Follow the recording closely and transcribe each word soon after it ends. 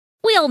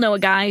all know a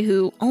guy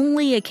who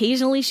only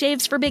occasionally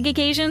shaves for big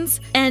occasions,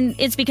 and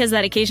it's because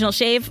that occasional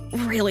shave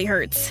really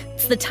hurts.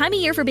 It's the time of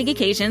year for big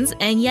occasions,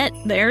 and yet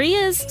there he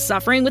is,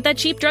 suffering with that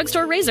cheap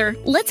drugstore razor.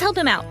 Let's help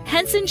him out.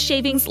 Henson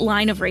Shaving's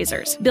line of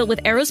razors, built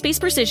with aerospace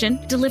precision,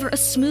 deliver a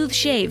smooth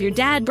shave your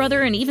dad,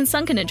 brother, and even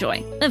son can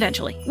enjoy,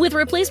 eventually. With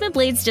replacement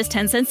blades just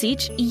 10 cents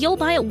each, you'll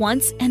buy it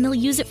once and they'll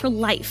use it for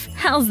life.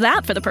 How's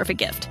that for the perfect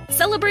gift?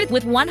 Celebrate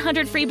with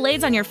 100 free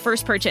blades on your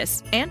first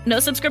purchase, and no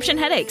subscription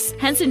headaches.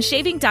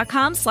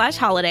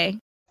 HensonShaving.com/holiday.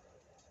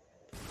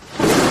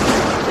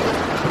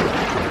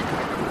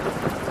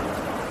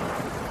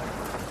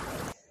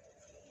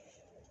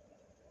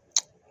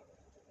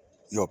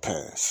 Your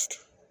past.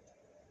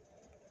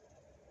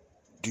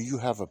 Do you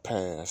have a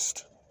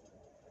past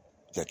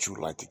that you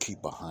like to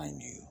keep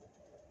behind you?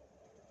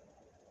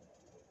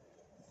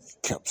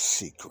 Kept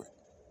secret.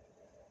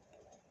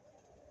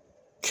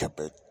 Kept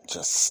it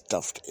just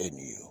stuffed in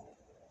you.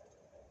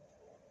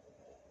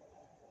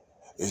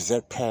 Is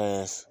that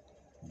past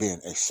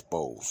being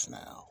exposed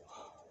now?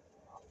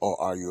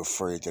 Or are you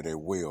afraid that it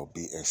will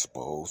be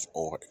exposed,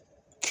 or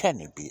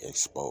can it be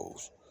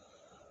exposed?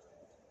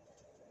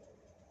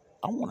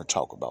 I want to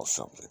talk about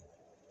something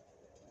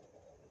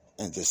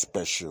in this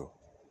special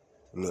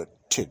little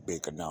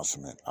tidbit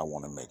announcement. I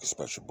want to make a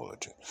special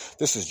bulletin.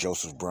 This is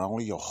Joseph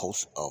Brownlee, your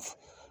host of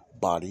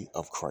Body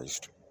of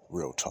Christ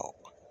Real Talk.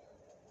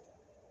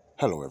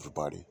 Hello,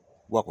 everybody.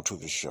 Welcome to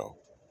the show.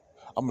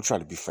 I'm going to try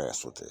to be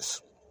fast with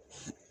this.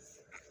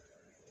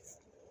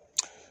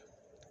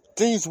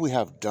 Things we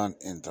have done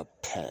in the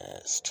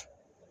past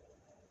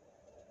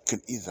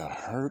can either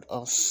hurt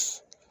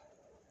us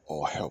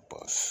or help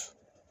us.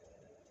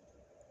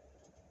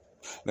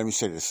 Let me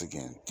say this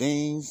again.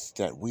 Things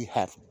that we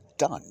have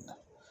done,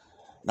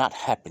 not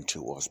happened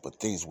to us, but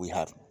things we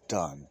have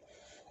done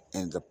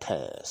in the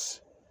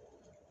past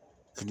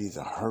can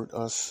either hurt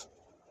us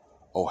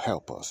or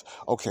help us.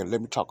 Okay, let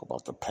me talk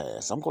about the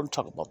past. I'm going to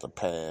talk about the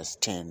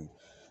past 10,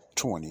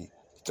 20,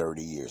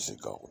 30 years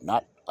ago.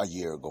 Not a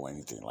year ago,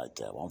 anything like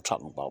that. I'm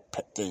talking about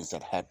things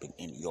that happened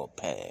in your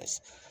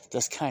past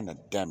that's kind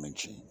of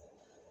damaging,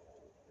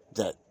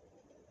 that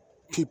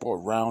people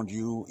around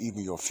you,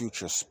 even your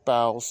future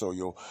spouse or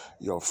your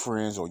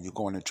friends, or you're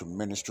going into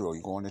ministry or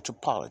you're going into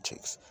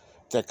politics,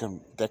 that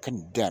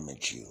can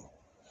damage you.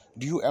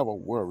 Do you ever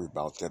worry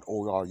about that,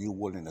 or are you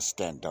willing to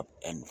stand up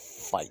and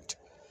fight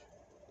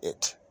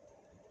it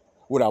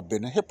without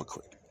being a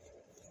hypocrite?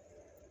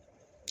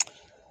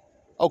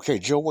 Okay,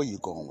 Joe, where you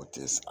going with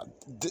this?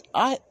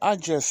 I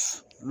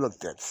just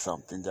looked at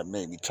something that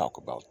made me talk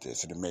about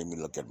this, and it made me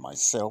look at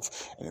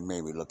myself, and it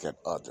made me look at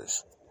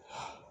others.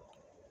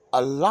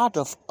 A lot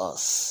of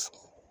us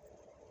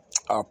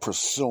are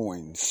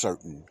pursuing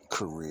certain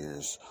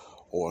careers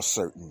or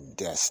certain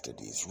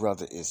destinies,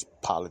 whether it's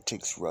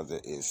politics,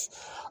 whether it's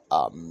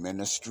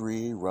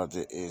ministry,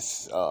 whether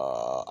it's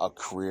a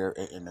career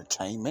in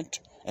entertainment,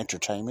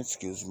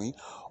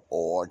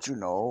 or,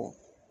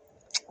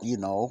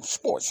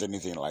 sports,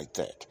 anything like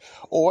that,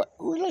 or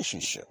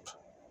relationship.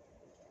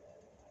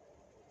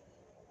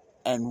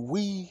 And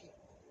we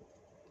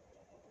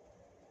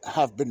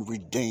have been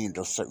redeemed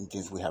of certain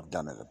things we have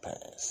done in the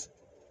past.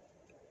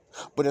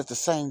 But at the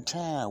same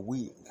time,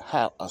 we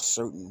have a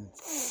certain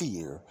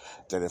fear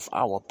that if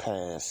our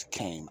past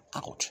came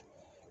out,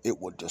 it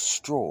would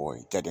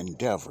destroy that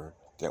endeavor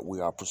that we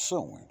are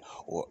pursuing,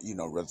 or,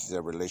 whether it's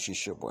a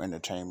relationship or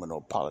entertainment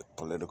or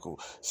political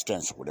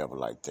stance or whatever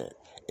like that.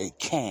 It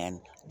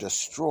can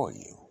destroy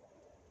you.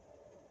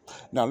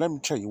 Now, let me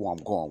tell you where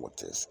I'm going with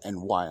this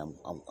and why I'm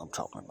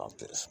talking about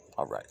this.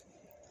 All right.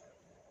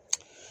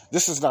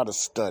 This is not a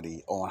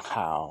study on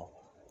how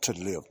to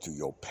live through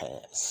your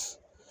past.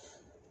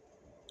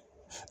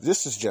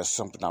 This is just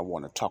something I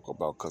want to talk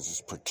about because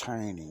it's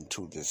pertaining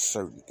to this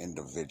certain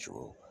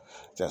individual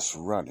that's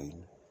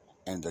running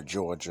in the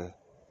Georgia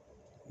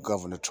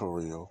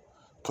gubernatorial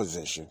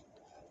position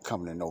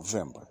coming in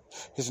November.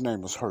 His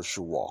name is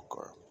Herschel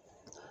Walker.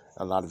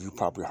 A lot of you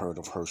probably heard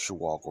of Herschel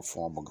Walker,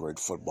 former great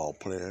football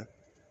player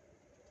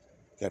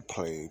that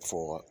played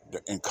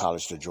in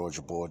college the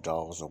Georgia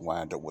Bulldogs and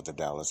wound up with the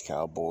Dallas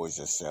Cowboys,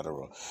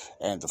 etc.,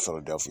 and the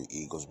Philadelphia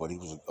Eagles. But he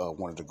was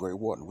one of the great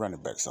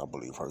running backs, I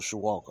believe, Herschel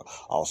Walker.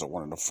 Also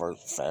one of the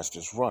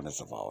fastest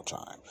runners of all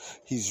time.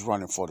 He's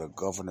running for the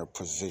governor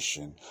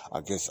position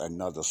against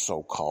another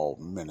so-called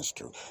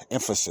minister.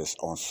 Emphasis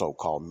on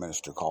so-called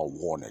minister called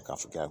Warnick. I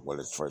forgot what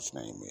his first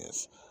name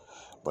is.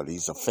 But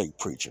he's a fake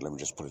preacher. Let me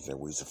just put it there.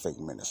 He's a fake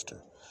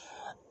minister.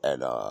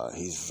 And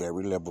he's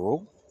very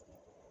liberal.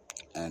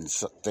 And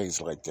so, things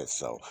like that.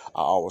 So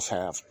I always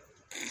have,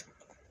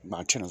 my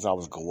antennas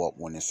always go up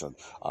when it's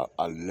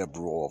a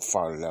liberal or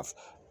far left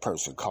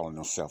person calling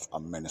himself a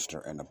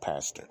minister and a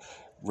pastor.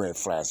 Red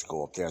flags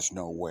go up. There's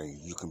no way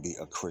you can be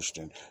a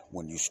Christian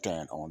when you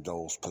stand on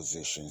those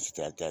positions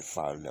that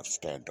far left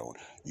stand on.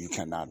 You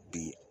cannot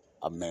be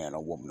a man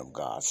or woman of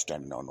God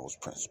standing on those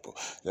principles.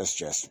 That's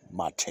just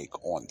my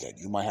take on that.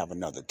 You might have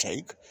another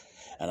take.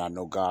 And I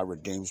know God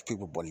redeems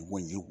people, but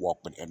when you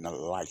walk in the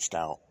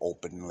lifestyle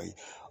openly,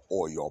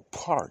 or your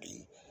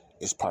party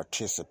is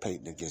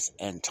participating against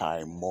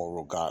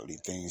anti-moral, godly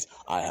things,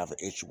 I have an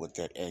issue with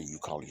that. And you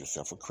call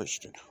yourself a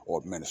Christian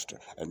or a minister,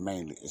 and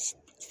mainly,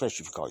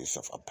 especially if you call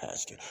yourself a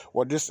pastor.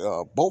 Well,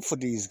 both of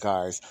these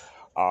guys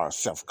are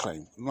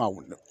self-claimed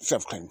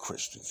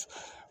Christians.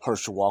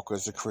 Herschel Walker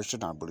is a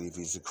Christian. I believe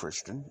he's a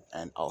Christian,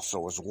 and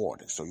also is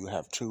Warnick. So you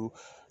have two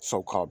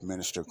so-called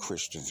minister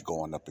Christians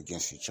going up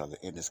against each other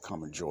in this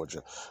coming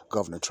Georgia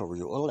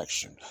gubernatorial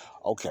election.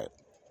 Okay,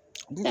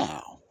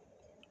 now,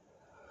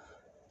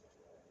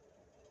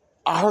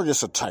 I heard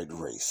it's a tight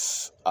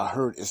race.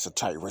 I'm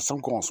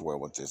going somewhere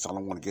with this. I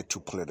don't want to get too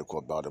political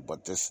about it,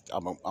 but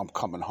I'm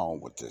coming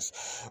home with this.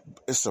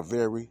 It's a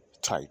very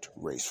tight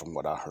race from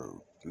what I heard.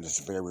 And it's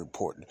very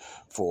important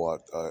for,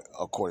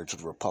 according to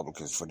the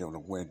Republicans, for them to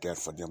win that,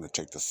 for them to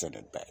take the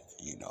Senate back.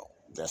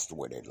 That's the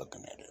way they're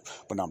looking at it.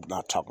 But I'm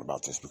not talking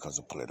about this because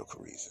of political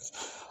reasons.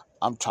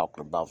 I'm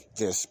talking about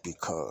this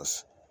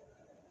because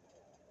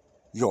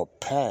your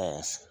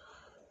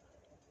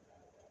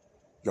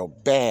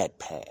bad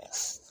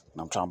past, and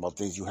I'm talking about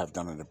things you have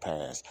done in the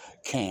past,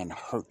 can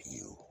hurt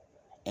you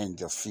in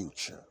the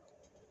future.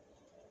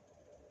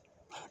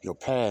 Your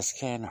past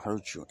can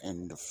hurt you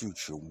in the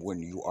future when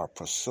you are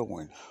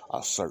pursuing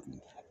a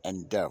certain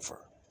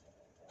endeavor.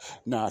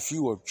 Now, if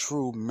you are a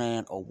true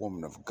man or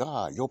woman of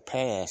God, your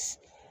past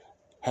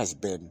has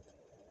been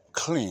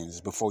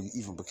cleansed before you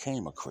even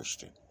became a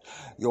Christian.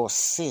 Your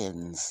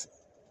sins,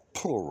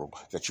 plural,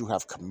 that you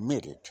have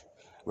committed,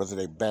 whether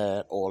they're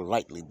bad or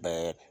lightly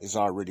bad, has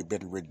already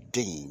been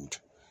redeemed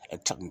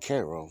and taken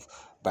care of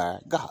by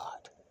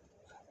God,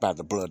 by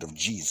the blood of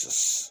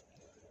Jesus.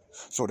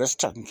 So that's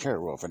taken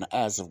care of. In the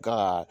eyes of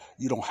God,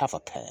 you don't have a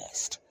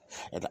past.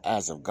 In the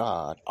eyes of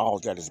God, all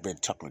that has been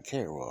taken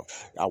care of.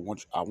 I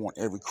want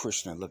every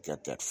Christian to look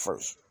at that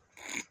first.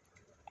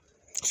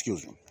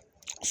 Excuse me.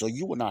 So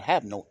you will not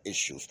have no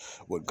issues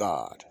with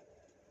God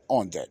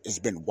on that. It's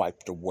been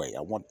wiped away.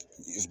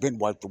 It's been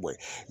wiped away.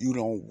 You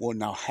will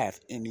not have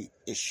any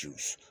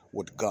issues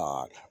with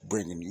God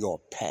bringing your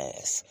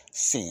past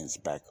sins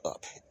back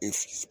up,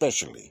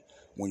 especially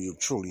when you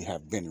truly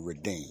have been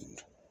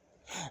redeemed.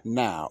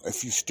 Now,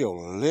 if you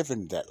still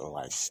living that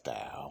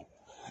lifestyle,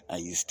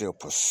 and you still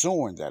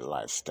pursuing that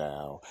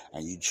lifestyle,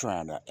 and you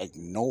trying to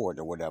ignore it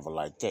or whatever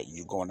like that,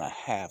 you're going to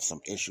have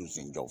some issues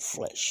in your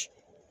flesh,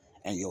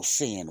 and your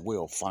sin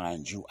will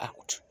find you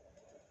out.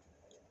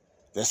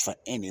 That's for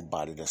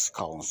anybody that's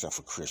calling themselves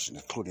a Christian,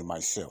 including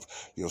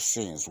myself. Your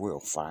sins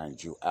will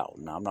find you out.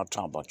 Now, I'm not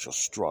talking about your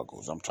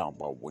struggles. I'm talking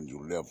about when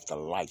you live the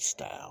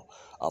lifestyle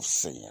of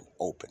sin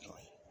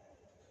openly.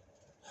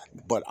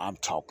 But I'm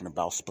talking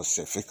about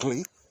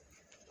specifically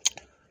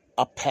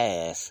a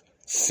past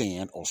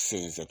sin or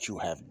sins that you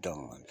have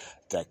done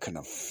that can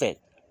affect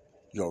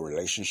your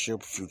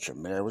relationship, future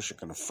marriage. It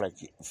can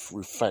affect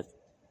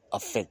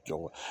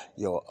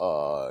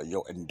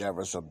your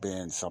endeavors of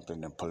being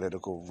something in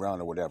political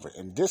realm or whatever.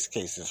 In this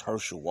case, it's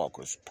Herschel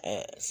Walker's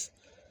past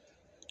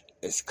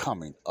is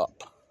coming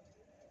up.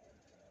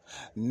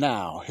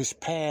 Now, his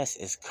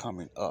past is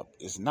coming up.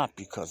 It's not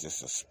because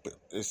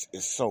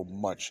it's so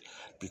much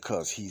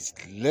because he's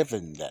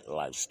living that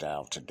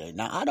lifestyle today.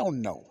 Now, I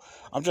don't know.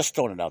 I'm just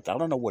throwing it out there. I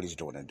don't know what he's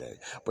doing today.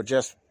 But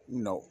just,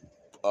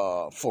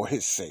 for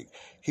his sake,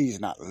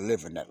 he's not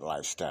living that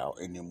lifestyle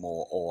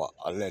anymore, or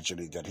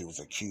allegedly that he was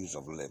accused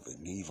of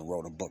living. He even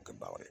wrote a book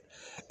about it.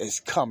 It's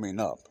coming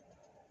up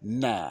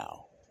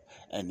now.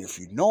 And if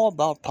you know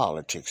about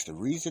politics, the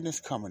reason it's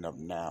coming up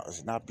now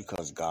is not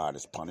because God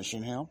is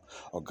punishing him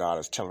or God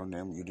is telling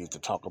him you need to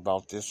talk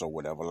about this or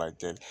whatever like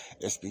that.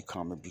 It's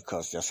becoming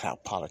because that's how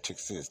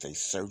politics is. They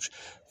search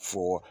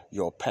for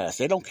your past.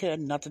 They don't care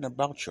nothing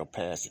about your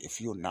past if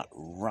you're not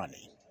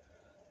running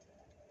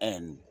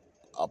in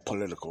a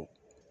political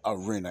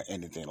arena,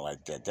 anything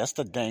like that. That's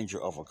the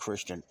danger of a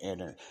Christian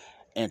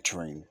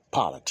entering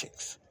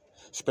politics.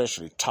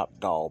 Especially top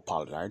dog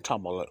politics. I ain't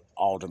talking about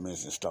aldermen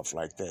and stuff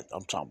like that.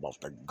 I'm talking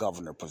about the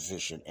governor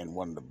position in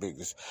one of the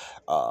biggest,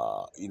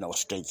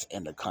 states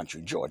in the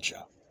country,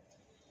 Georgia.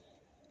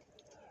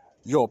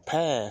 Your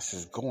past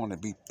is going to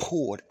be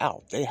pulled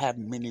out. They have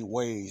many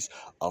ways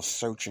of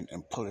searching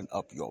and pulling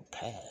up your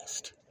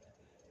past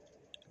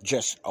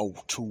just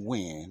to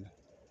win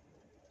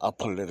a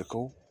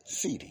political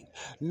seating.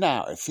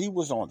 Now, if he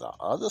was on the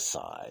other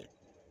side,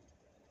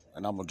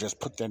 and I'm going to just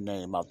put that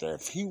name out there,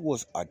 if he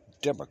was a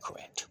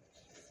Democrat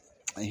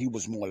and he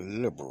was more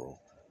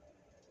liberal,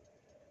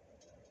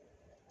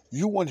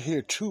 you wouldn't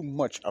hear too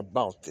much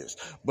about this.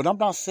 But I'm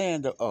not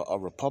saying that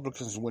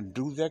Republicans wouldn't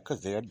do that,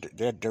 because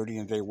they're dirty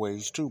in their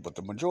ways too. But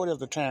the majority of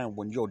the time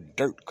when your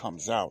dirt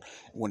comes out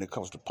when it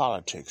comes to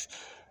politics,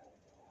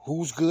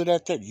 who's good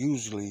at that?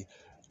 Usually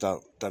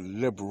the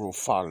liberal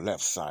far left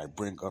side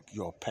bring up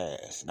your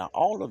past. Now,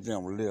 all of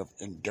them live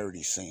in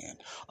dirty sin.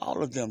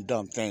 All of them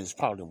done things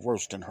probably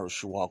worse than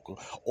Herschel Walker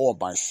or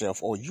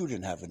myself or you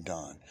didn't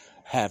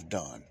have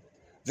done.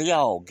 They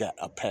all got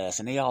a past,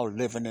 and they all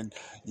living in,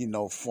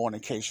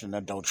 fornication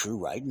and adultery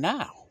right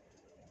now.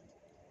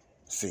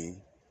 See,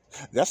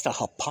 that's the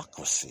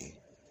hypocrisy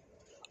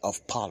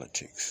of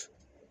politics.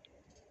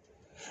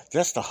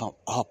 That's the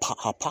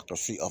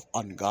hypocrisy of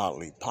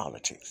ungodly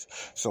politics.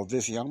 So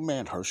this young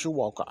man, Herschel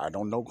Walker, I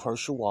don't know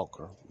Herschel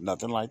Walker,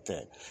 nothing like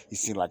that. He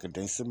seemed like a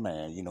decent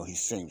man, he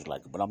seems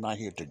like it. But I'm not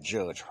here to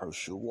judge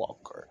Herschel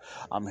Walker.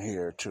 I'm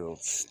here to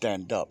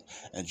stand up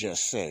and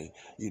just say,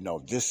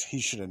 this he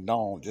should have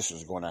known this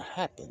was going to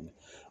happen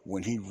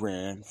when he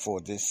ran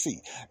for this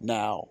seat.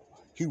 Now,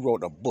 he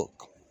wrote a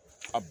book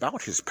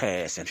about his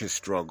past and his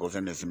struggles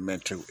and his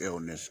mental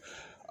illness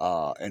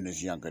in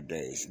his younger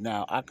days.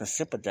 Now, I can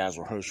sympathize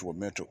with Herschel with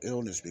mental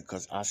illness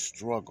because I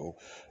struggle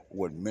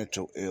with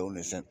mental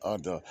illness and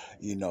other,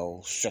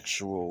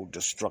 sexual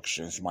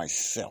destructions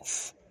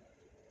myself.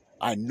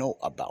 I know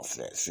about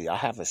that. See, I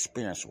have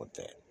experience with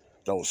that.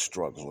 Those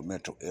struggles with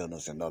mental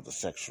illness and other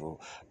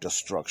sexual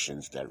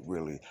destructions that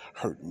really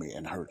hurt me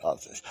and hurt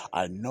others.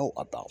 I know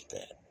about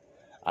that.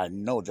 I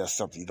know that's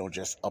something you don't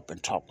just up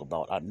and talk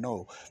about. I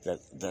know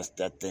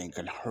that thing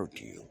can hurt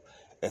you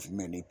if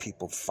many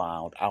people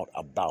found out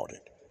about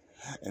it.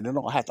 And it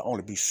don't have to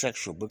only be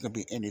sexual, but it can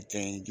be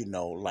anything,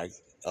 like,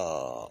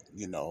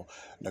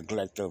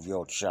 neglect of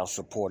your child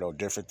support or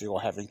different thing,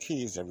 or having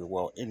kids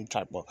everywhere, any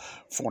type of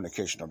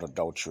fornication or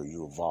adultery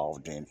you're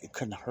involved in. It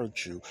can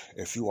hurt you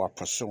if you are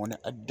pursuing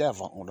a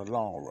devil on the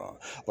long run.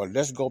 But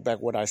let's go back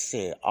what I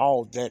said.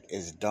 All that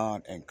is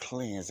done and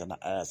cleansed in the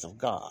eyes of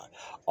God.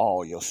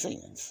 All your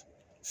sins.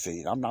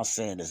 See, I'm not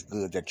saying it's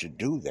good that you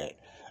do that.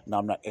 Now,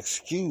 I'm not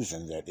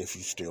excusing that if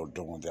you're still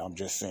doing that. I'm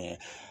just saying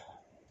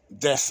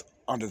that's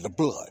under the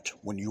blood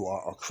when you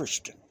are a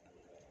Christian.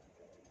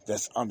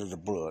 That's under the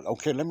blood.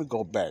 Okay, let me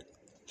go back.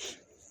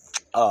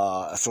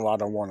 So I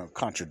don't want to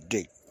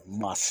contradict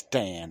my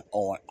stand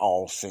on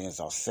all sins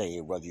are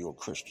saved, whether you're a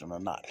Christian or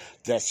not.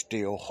 That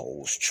still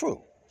holds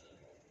true.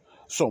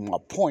 So my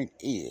point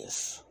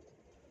is,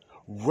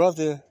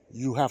 whether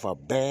you have a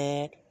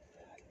bad,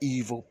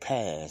 evil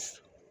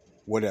past,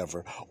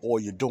 whatever, or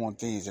you're doing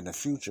things in the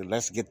future,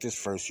 let's get this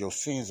first. Your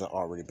sins have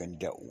already been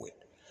dealt with.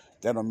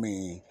 That don't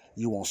mean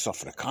you won't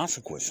suffer the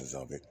consequences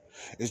of it.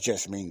 It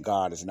just means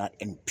God is not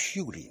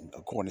imputing,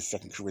 according to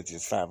 2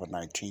 Corinthians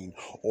 5:19,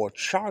 or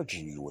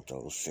charging you with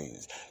those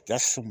sins.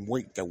 That's some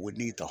weight that we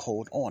need to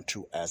hold on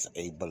to as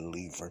a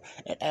believer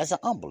and as an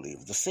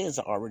unbeliever. The sins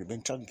have already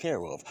been taken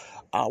care of.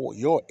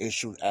 Your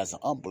issue as an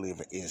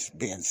unbeliever is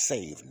being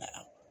saved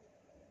now.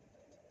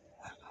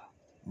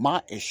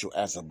 My issue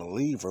as a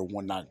believer,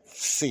 when I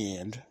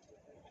sinned,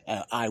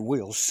 and I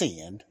will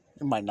sin,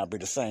 it might not be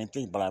the same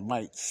thing, but I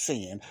might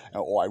sin,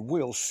 or I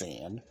will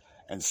sin,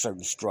 and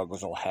certain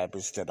struggles or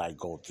habits that I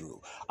go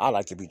through. I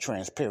like to be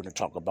transparent and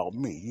talk about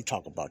me. You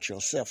talk about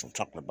yourself, I'm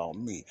talking about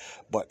me.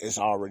 But it's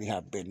already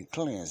have been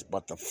cleansed.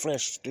 But the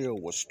flesh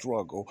still will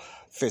struggle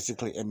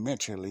physically and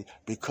mentally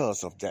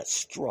because of that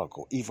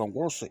struggle. Even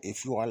worse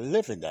if you are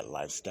living that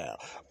lifestyle.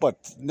 But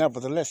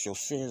nevertheless, your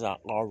sins have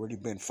already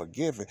been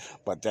forgiven.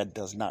 But that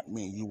does not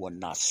mean you will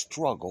not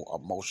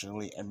struggle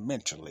emotionally and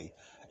mentally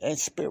and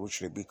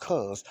spiritually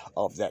because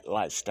of that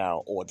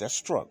lifestyle or that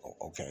struggle,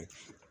 okay?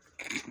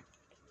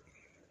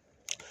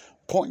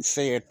 Point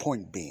said,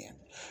 point being,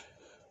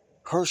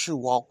 Herschel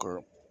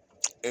Walker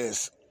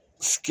is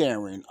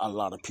scaring a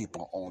lot of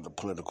people on the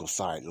political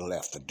side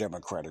left, the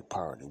Democratic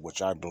Party,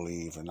 which I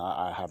believe, and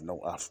I have no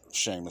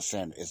shame in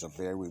saying, is a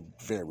very,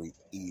 very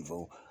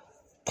evil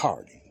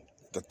party.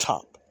 The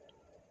top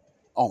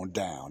on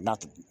down,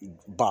 not the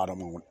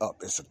bottom on up.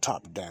 It's a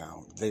top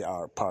down. They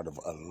are part of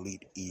an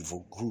elite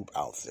evil group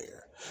out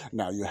there.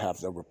 Now you have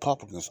the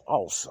Republicans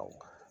also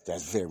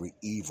that's very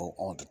evil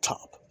on the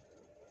top.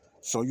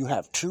 So you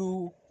have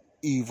two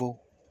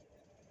evil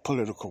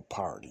political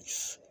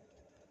parties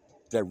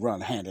that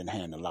run hand in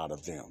hand, a lot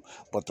of them.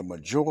 But the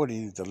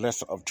majority, the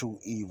lesser of two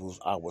evils,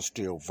 I will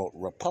still vote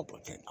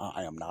Republican.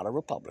 I am not a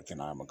Republican.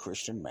 I am a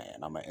Christian man.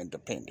 I'm an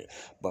independent.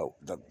 But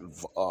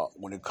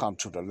when it comes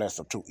to the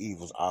lesser of two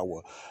evils, I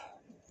will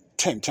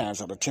 10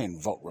 times out of 10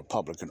 vote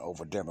Republican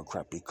over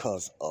Democrat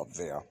because of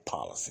their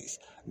policies,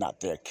 not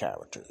their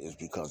character. It's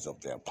because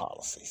of their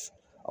policies.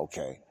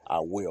 Okay, I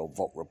will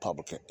vote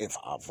Republican if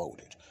I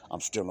voted. I'm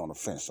still on the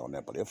fence on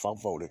that, but if I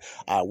voted,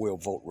 I will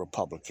vote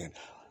Republican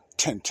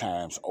 10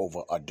 times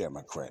over a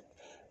Democrat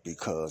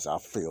because I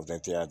feel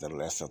that they are the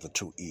lesser of the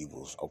two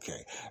evils.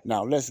 Okay,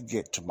 now let's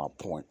get to my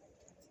point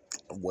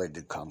when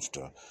it comes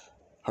to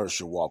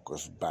Herschel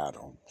Walker's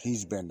battle.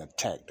 He's been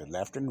attacked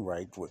left and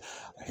right.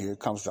 Here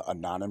comes the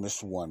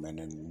anonymous women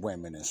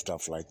and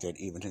stuff like that.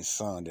 Even his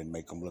son didn't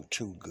make him look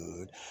too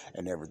good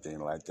and everything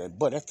like that.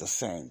 But at the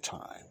same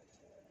time,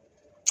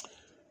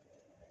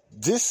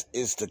 this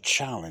is the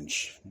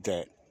challenge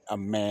that a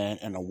man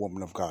and a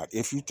woman of God,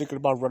 if you're thinking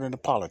about running the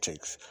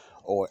politics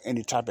or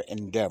any type of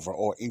endeavor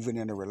or even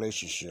in a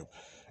relationship,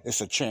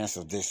 it's a chance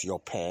of this, your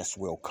past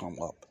will come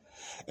up.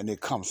 And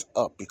it comes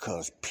up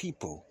because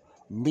people,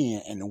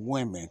 men and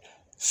women,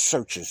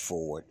 searches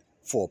for it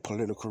for a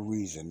political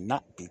reason,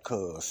 not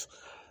because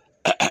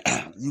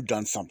you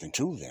done something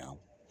to them.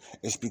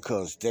 It's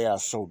because they are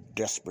so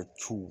desperate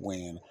to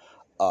win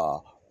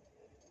a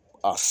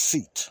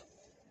seat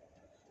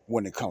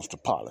when it comes to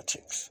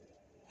politics.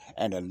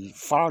 And the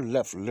far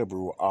left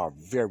liberal are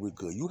very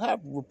good. You have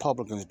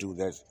Republicans do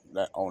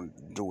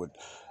do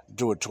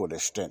it to an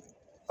extent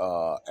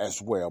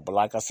as well. But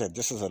like I said,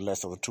 this is a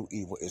less of the two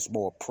evil. It's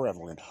more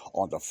prevalent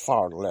on the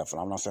far left.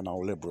 And I'm not saying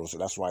on liberals, so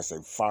that's why I say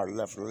far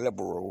left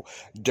liberal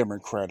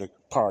Democratic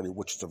Party,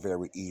 which is a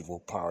very evil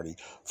party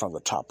from the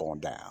top on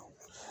down.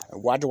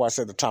 And why do I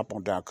say the top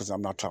on down? Because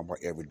I'm not talking about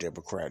every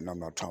Democrat, and I'm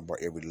not talking about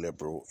every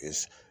liberal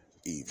is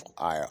evil.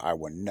 I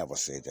would never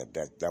say that.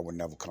 That would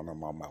never come out of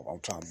my mouth. I'm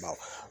talking about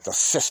the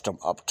system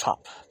up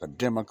top. The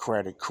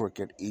Democratic,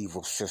 crooked,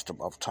 evil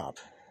system up top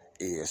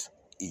is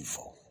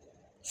evil.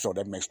 So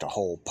that makes the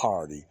whole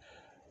party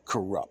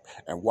corrupt.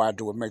 And why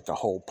do it make the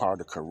whole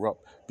party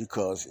corrupt?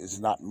 Because it's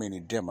not many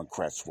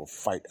Democrats will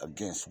fight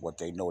against what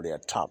they know their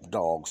top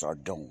dogs are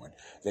doing.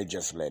 They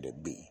just let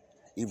it be.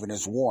 Even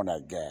this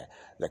Warnock guy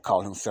that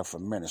called himself a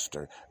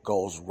minister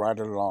goes right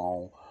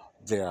along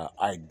their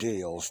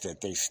ideals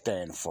that they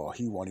stand for.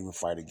 He won't even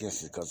fight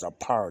against it because our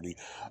party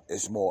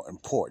is more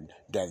important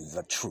than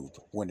the truth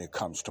when it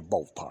comes to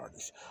both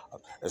parties,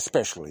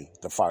 especially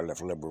the far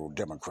left liberal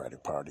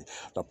Democratic Party.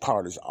 The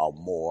parties are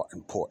more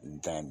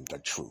important than the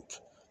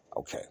truth.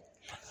 Okay,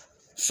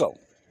 so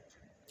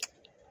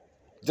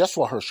that's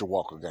what Herschel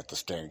Walker got to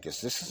stand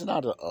against. This is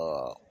not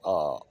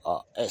a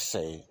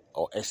essay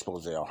or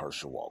expose on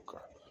Herschel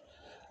Walker.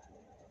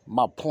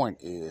 My point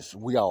is,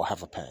 we all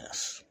have a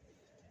past.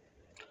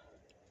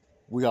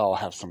 We all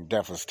have some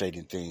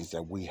devastating things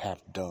that we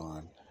have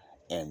done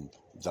in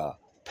the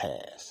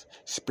past.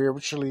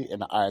 Spiritually, in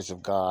the eyes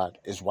of God,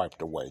 is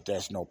wiped away.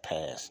 There's no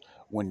past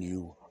when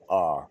you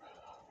are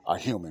a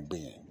human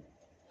being.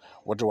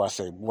 What do I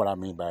say? What I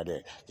mean by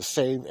that? The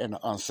saved and the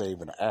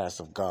unsaved in the eyes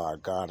of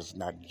God. God is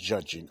not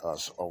judging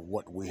us or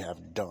what we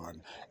have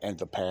done in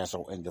the past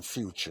or in the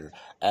future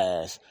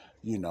as,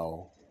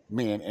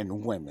 men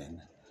and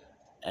women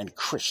and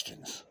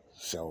Christians.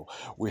 So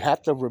we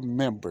have to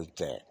remember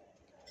that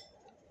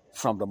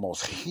from the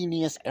most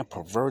heinous and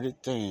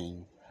perverted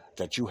thing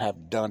that you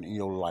have done in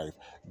your life,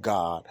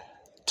 God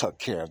took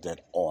care of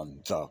that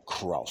on the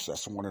cross.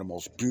 That's one of the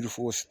most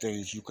beautiful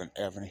things you can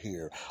ever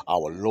hear.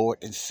 Our Lord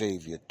and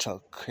Savior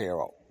took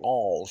care of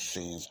all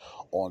sins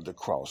on the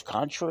cross.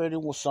 Contrary to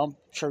what some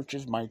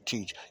churches might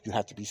teach, you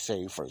have to be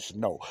saved first.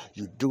 No,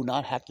 you do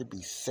not have to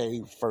be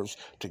saved first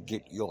to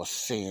get your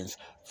sins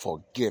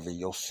forgiven.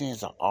 Your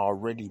sins have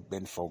already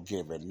been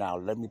forgiven. Now,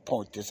 let me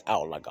point this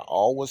out. Like I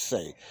always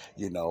say,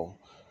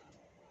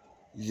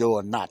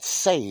 you're not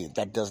saved.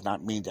 That does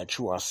not mean that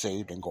you are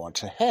saved and going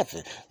to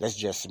heaven. That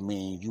just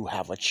means you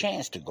have a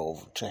chance to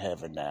go to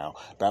heaven now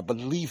by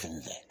believing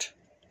that.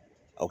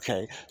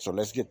 Okay, so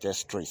let's get that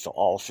straight. So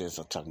all sins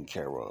are taken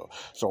care of.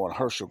 So in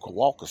Herschel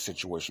Walker's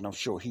situation, I'm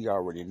sure he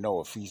already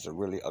knows if he's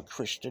really a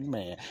Christian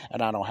man,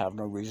 and I don't have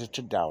no reason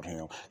to doubt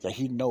him, that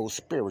he knows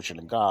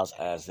spiritually in God's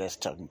eyes that's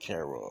taken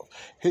care of.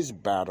 His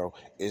battle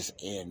is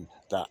in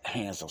the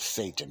hands of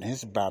Satan.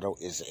 His battle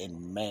is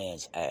in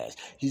man's eyes.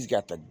 He's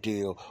got to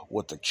deal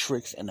with the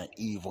tricks and the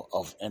evil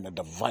and the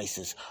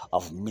devices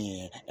of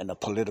men in the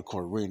political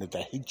arena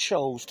that he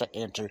chose to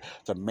enter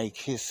to make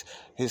his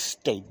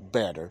state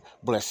better.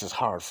 Bless his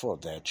heart for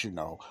that,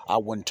 I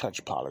wouldn't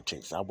touch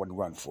politics. I wouldn't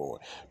run for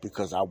it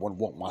because I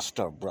wouldn't want my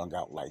stuff brung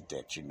out like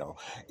that,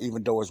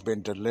 Even though it's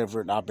been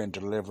delivered, I've been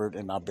delivered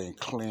and I've been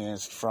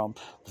cleansed from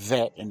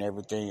that and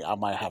everything, I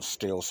might have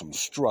still some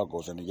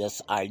struggles. And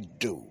yes, I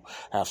do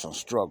have some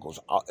struggles.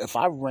 If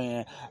I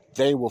ran,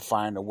 they will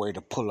find a way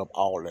to pull up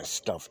all that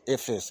stuff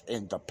if it's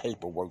in the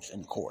paperwork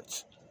in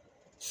courts.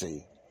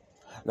 See?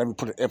 Let me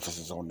put an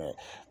emphasis on that.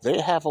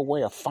 They have a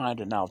way of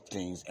finding out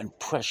things and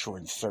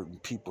pressuring certain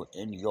people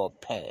in your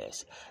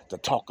past to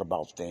talk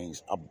about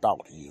things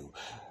about you.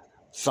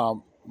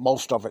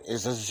 Most of it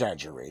is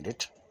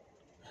exaggerated.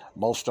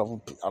 Most of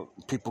them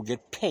people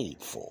get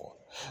paid for.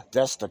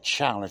 That's the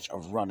challenge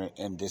of running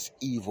in this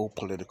evil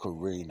political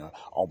arena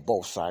on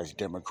both sides,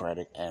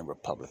 Democratic and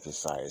Republican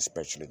side,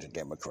 especially the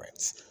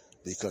Democrats,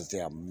 because they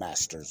are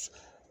master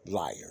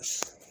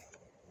liars.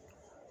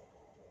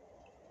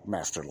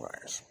 Master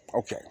liars.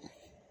 Okay.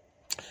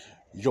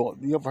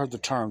 You ever heard the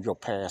term, your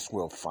past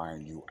will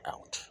find you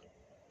out?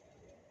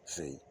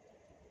 See?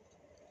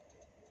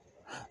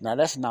 Now,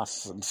 that's not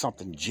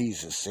something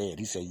Jesus said.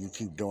 He said, you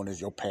keep doing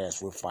this, your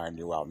past will find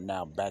you out.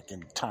 Now, back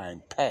in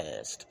time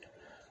past,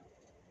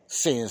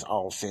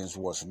 all sins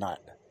was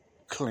not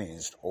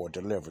cleansed or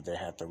delivered. They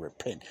had to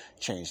repent,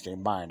 change their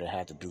mind. They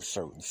had to do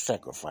certain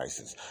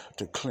sacrifices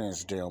to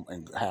cleanse them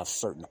and have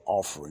certain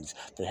offerings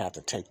they had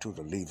to take to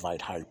the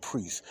Levite high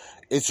priest,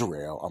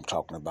 Israel, I'm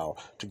talking about,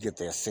 to get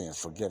their sins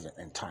forgiven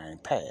in time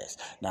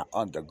past. Now,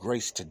 under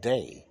grace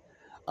today,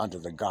 under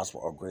the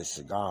gospel of grace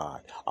of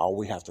God, all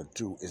we have to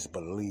do is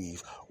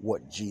believe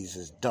what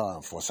Jesus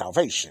done for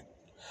salvation.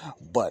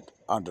 But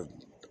the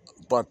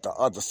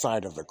other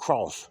side of the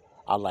cross,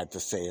 I like to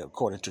say,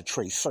 according to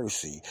Trey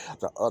Cersei,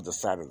 the other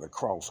side of the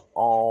cross,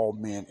 all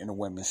men and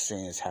women's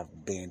sins have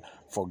been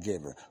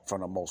forgiven,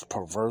 from the most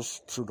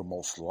perverse to the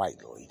most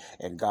lightly.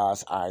 In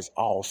God's eyes,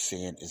 all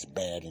sin is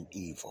bad and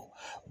evil,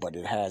 but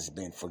it has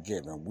been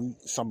forgiven.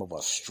 Some of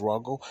us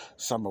struggle,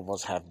 some of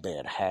us have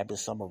bad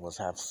habits, some of us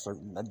have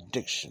certain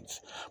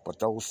addictions, but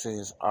those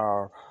sins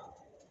are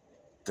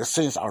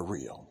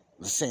real.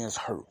 The sins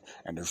hurt,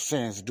 and the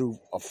sins do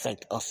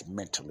affect us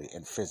mentally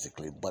and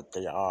physically, but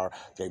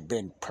they've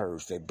been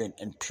purged, they've been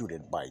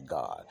imputed by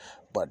God.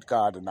 But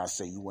God did not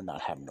say you will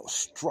not have no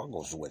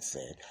struggles with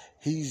it.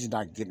 He's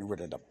not getting rid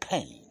of the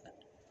pain.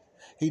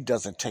 He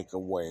doesn't take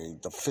away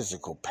the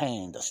physical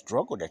pain, the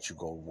struggle that you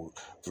go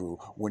through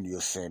when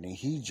you're sinning.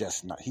 He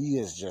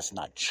is just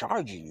not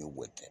charging you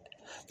with it.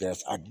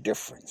 There's a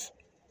difference.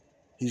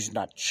 He's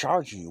not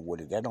charging you with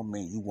it. That don't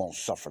mean you won't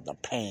suffer the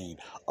pain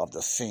of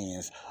the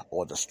sins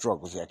or the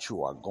struggles that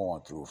you are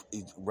going through,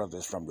 whether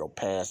it's from your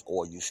past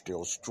or you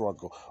still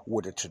struggle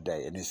with it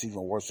today. And it's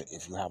even worse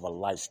if you have a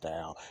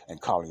lifestyle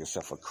and calling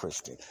yourself a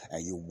Christian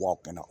and you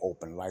walk in an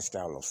open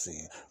lifestyle of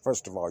sin.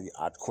 First of all,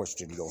 I'd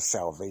question your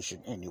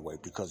salvation anyway,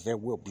 because there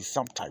will be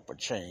some type of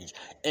change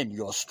in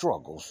your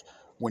struggles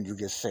when you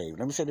get saved.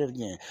 Let me say that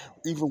again.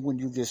 Even when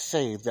you get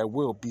saved, there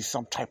will be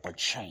some type of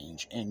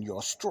change in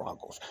your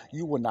struggles.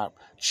 You will not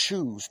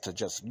choose to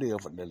just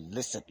live an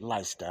illicit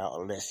lifestyle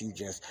unless you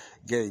just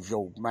gave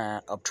your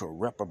mind up to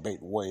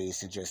reprobate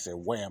ways and just said,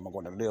 wham, I'm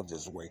going to live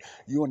this way.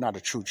 You are not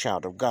a true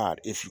child of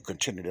God if you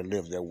continue to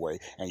live that way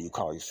and you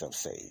call yourself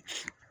saved.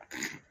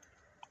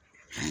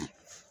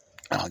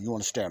 You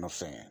understand what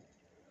I'm saying?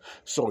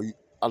 So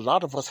a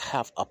lot of us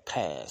have a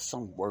past,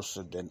 some worse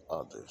than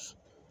others.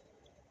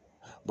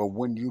 But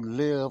when you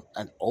live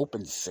an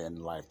open sin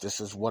life,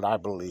 this is what I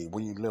believe.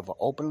 When you live an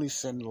openly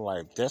sin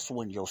life, that's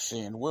when your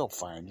sin will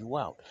find you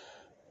out.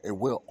 It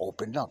will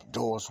open up.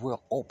 Doors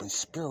will open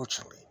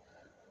spiritually.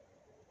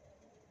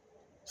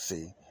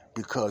 See,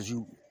 because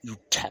you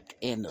tapped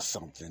into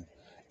something,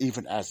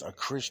 even as a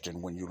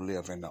Christian, when you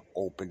live in an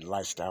open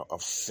lifestyle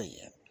of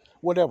sin.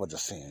 Whatever the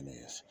sin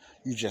is,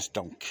 you just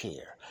don't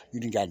care. You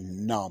done got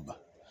numb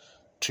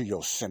to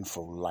your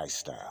sinful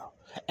lifestyle.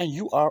 And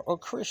you are a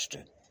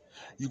Christian.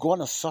 You're going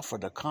to suffer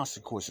the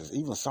consequences,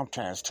 even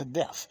sometimes to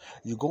death.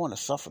 You're going to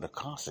suffer the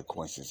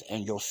consequences,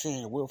 and your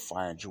sin will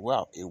find you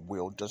out. It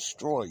will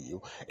destroy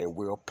you. It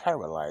will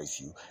paralyze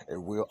you.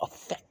 It will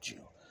affect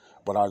you.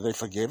 But are they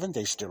forgiven?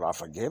 They still are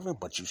forgiven,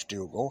 but you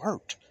still go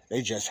hurt.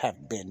 They just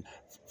have been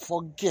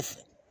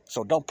forgiven.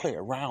 So don't play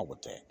around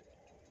with that.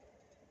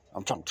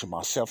 I'm talking to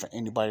myself and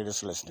anybody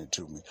that's listening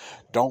to me.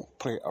 Don't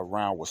play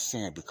around with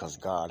sin because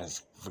God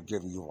has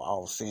forgiven you of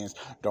all sins.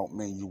 Don't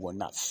mean you will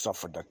not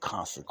suffer the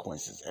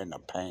consequences and the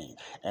pain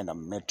and the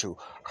mental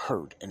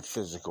hurt and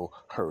physical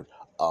hurt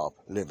of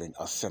living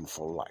a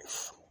sinful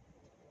life.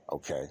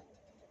 Okay?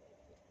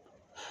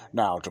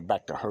 Now,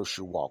 back to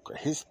Herschel Walker.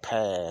 His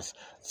past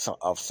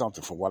of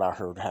something, from what I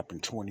heard,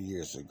 happened 20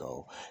 years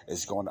ago,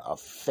 is going to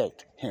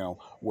affect him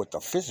with the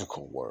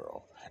physical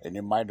world. And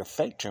it might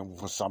affect him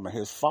with some of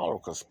his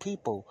followers, because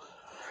people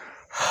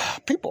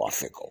are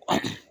fickle.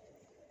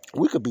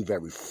 We could be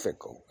very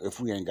fickle if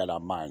we ain't got our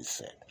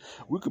mindset.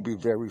 We could be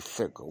very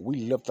fickle.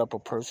 We lift up a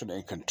person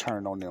and can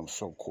turn on them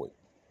so quick.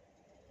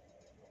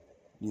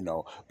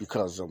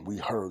 Because we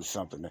heard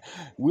something.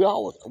 We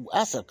always,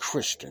 as a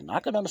Christian,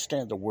 I can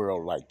understand the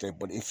world like that,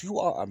 but if you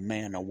are a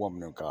man or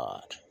woman of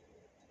God,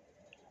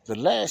 the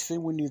last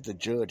thing we need to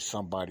judge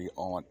somebody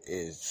on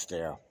is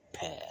their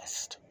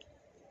past.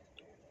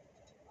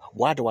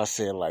 Why do I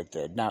say it like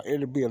that? Now,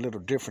 it'd be a little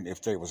different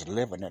if they was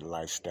living that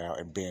lifestyle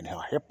and being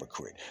a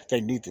hypocrite.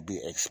 They need to be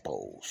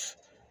exposed.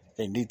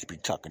 They need to be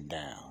taken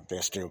down.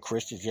 They're still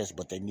Christians, yes,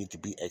 but they need to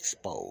be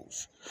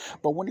exposed.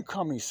 But when it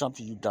comes to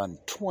something you've done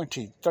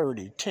 20,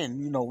 30,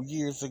 10,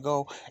 years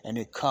ago, and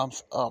it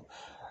comes up,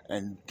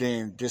 and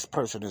then this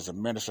person is a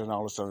minister, and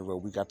all of a sudden, well,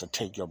 we got to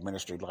take your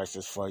ministry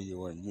license for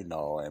you, and,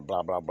 and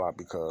blah, blah, blah,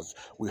 because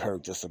we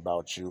heard this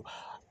about you.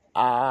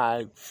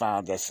 I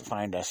find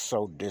that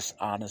so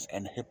dishonest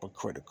and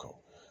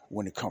hypocritical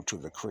when it comes to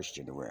the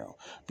Christian realm,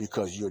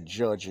 because you're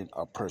judging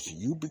a person.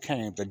 You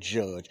became the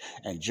judge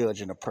and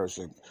judging a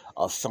person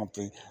of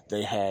something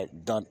they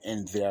had done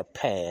in their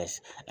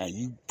past, and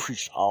you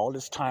preached all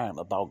this time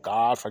about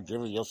God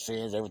forgiving your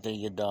sins, everything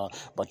you've done,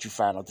 but you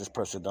find out this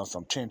person done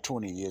some 10,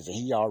 20 years, and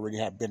he already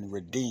had been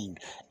redeemed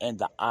in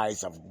the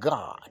eyes of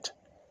God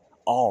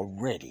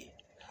already.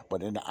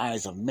 But in the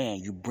eyes of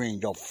man, you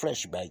bring your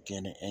flesh back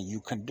in it and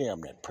you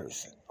condemn that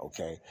person,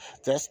 okay?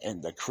 That's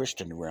in the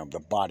Christian realm, the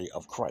body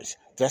of Christ.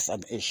 That's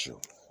an issue.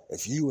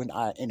 If you and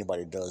I,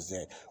 anybody does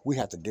that, we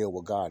have to deal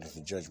with God at the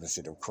judgment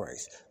seat of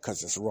Christ,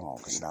 because it's wrong.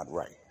 It's not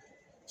right.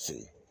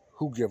 See,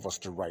 who give us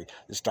the right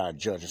to start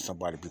judging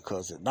somebody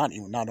because of not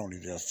only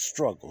their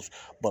struggles,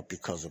 but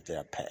because of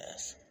their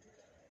past?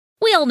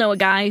 We all know a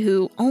guy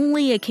who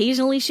only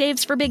occasionally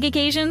shaves for big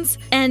occasions,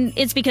 and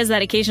it's because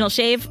that occasional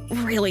shave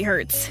really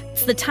hurts.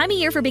 It's the time of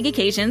year for big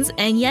occasions,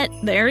 and yet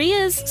there he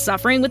is,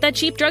 suffering with that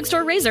cheap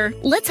drugstore razor.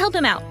 Let's help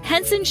him out.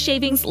 Henson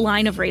Shaving's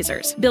line of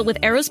razors, built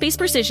with aerospace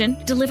precision,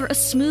 deliver a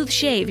smooth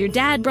shave your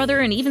dad,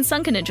 brother, and even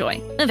son can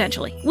enjoy,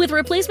 eventually. With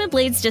replacement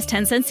blades just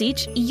 10 cents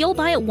each, you'll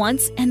buy it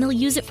once and they'll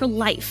use it for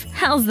life.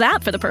 How's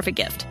that for the perfect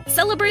gift?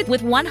 Celebrate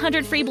with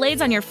 100 free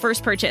blades on your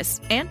first purchase,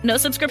 and no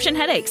subscription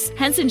headaches.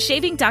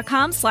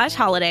 HensonShaving.com/holiday.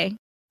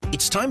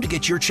 It's time to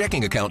get your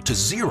checking account to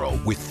zero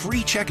with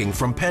free checking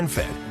from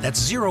PenFed. That's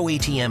zero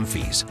ATM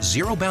fees,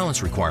 zero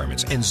balance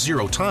requirements, and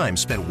zero time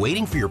spent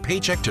waiting for your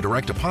paycheck to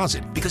direct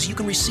deposit because you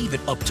can receive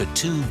it up to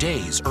 2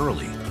 days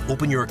early.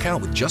 Open your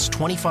account with just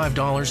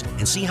 $25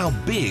 and see how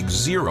big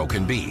zero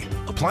can be.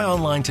 Apply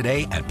online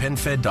today at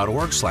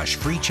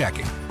PenFed.org/free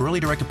checking.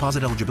 Early direct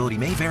deposit eligibility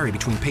may vary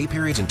between pay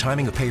periods and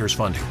timing of payers'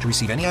 funding. To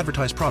receive any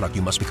advertised product,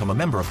 you must become a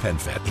member of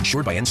PenFed,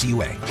 insured by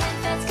NCUA.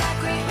 PenFed's got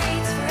great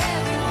rates for everyone.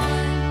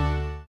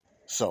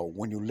 So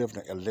when you live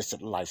an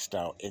illicit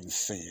lifestyle in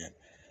sin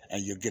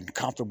and you're getting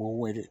comfortable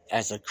with it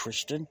as a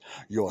Christian,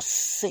 your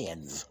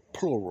sins,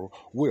 plural,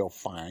 will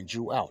find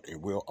you out. It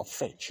will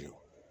affect you.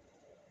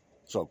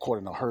 So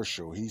according to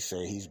Herschel, he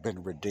said he's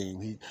been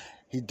redeemed.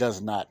 He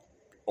does not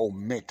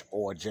omit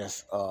or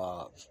just,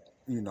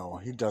 he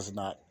does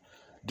not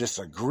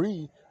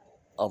disagree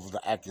of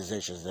the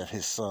accusations that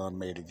his son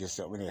made against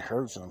him. I mean, it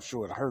hurts, and I'm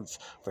sure it hurts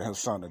for his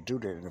son to do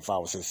that. And if I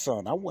was his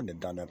son, I wouldn't have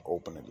done that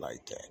openly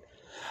like that.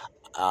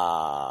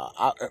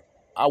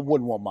 I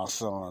wouldn't want my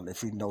son, if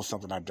he knows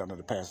something I've done in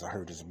the past that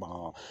hurt his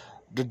mom,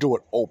 to do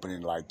it openly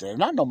like that.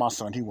 And I know my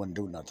son, he wouldn't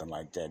do nothing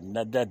like that. And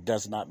that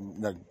does not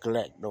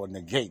neglect or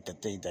negate the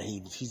thing that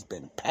he's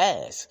been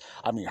past.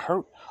 I mean,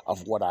 hurt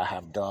of what I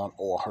have done,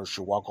 or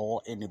Herschel Walker,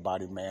 or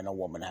anybody, man or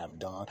woman, have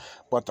done.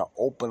 But to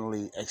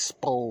openly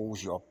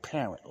expose your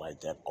parent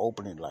like that,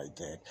 openly like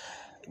that,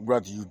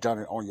 whether you've done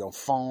it on your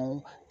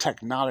phone,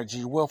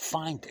 technology will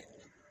find it.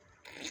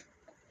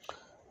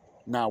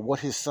 Now, what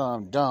his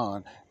son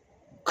done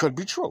could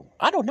be true.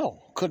 I don't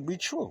know. Could be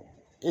true.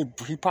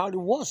 He probably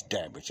was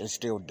damaged and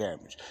still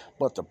damaged.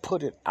 But to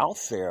put it out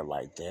there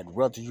like that,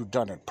 whether you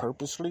done it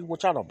purposely,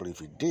 which I don't believe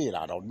he did,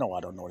 I don't know. I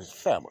don't know his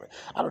family.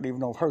 I don't even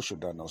know if Herschel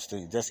done those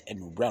things. That's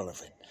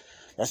irrelevant.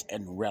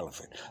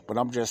 But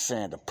I'm just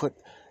saying, to put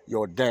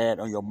your dad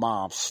or your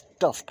mom's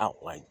stuff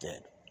out like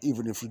that,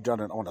 even if you've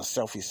done it on a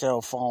selfie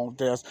cell phone,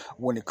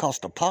 when it comes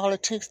to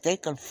politics, they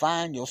can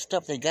find your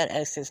stuff. They got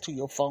access to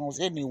your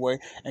phones anyway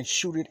and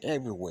shoot it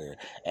everywhere.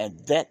 And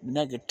that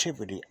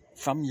negativity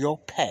from your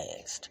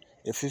past,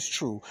 if it's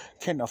true,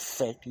 can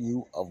affect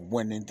you of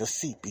winning the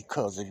seat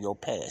because of your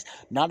past.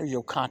 Not of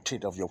your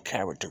content of your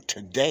character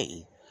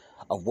today,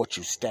 of what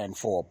you stand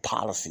for,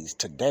 policies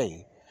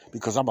today,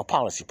 because I'm a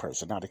policy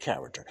person, not a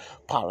character.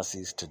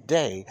 Policies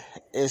today,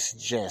 it's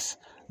just,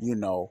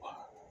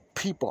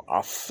 people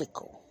are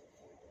fickle.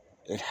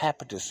 It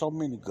happened to so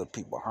many good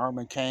people.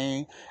 Herman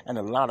Cain and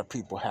a lot of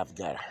people have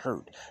got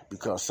hurt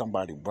because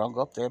somebody brung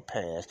up their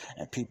past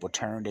and people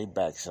turned their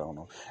backs on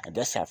them. And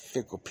that's how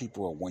fickle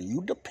people are. When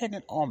you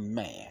dependent on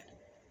man,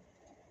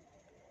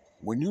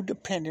 when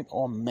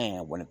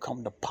it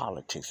comes to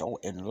politics or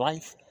in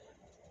life,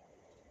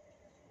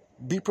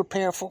 be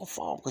prepared for a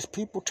fall because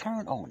people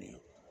turn on you.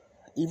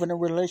 Even in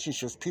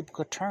relationships, people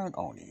could turn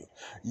on you.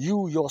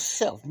 You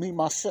yourself, me,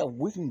 myself,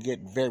 we can get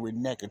very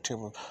negative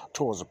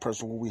towards a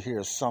person when we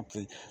hear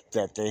something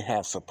that they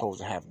have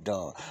supposed to have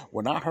done.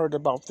 When I heard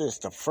about this,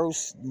 the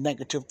first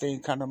negative thing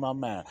come to my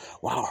mind,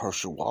 wow,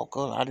 Herschel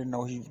Walker, I didn't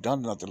know he'd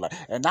done nothing like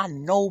that. And I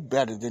know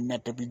better than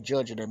that to be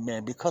judging a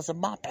man because of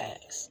my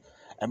past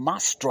and my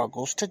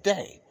struggles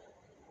today.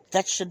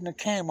 That shouldn't have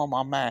came on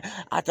my mind.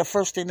 The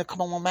first thing that come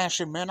on my mind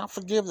should, man, I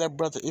forgive that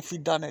brother if he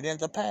done it in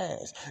the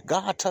past.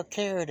 God took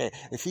care of that.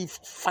 If he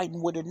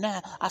fighting with it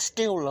now, I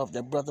still love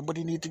that brother, but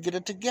he need to get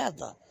it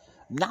together.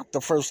 Not the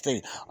first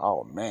thing,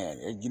 oh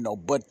man,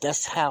 but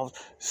that's how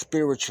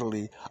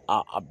spiritually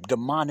a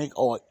demonic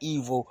or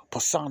evil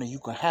persona you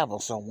can have on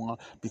someone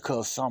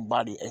because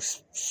somebody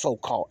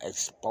so-called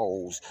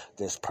exposed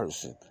this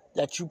person.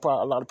 That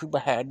a lot of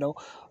people had no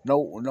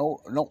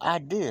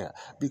idea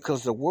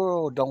because the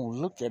world don't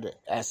look at it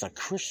as a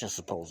Christian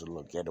supposed to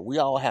look at it. We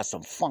all have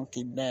some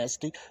funky,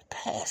 nasty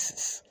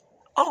passes.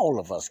 All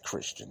of us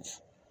Christians.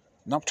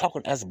 And I'm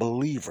talking as a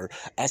believer,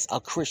 as a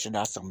Christian,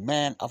 as a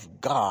man of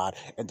God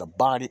in the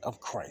body of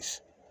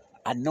Christ.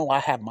 I know I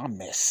have my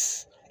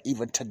mess,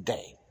 even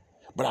today.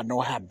 But I know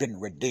I have been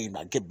redeemed.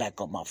 I get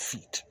back on my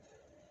feet.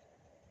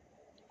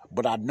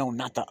 But I know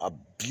not to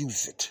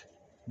abuse it.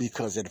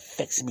 Because it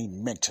affects me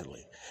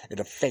mentally.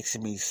 It affects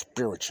me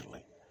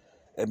spiritually.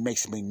 It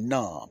makes me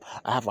numb.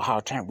 I have a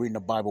hard time reading the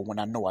Bible when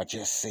I know I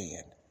just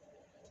sinned.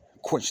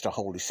 Quench the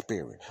Holy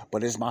Spirit.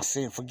 But is my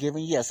sin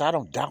forgiven? Yes, I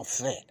don't doubt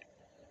that.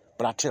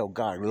 But I tell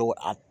God, Lord,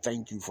 I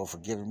thank you for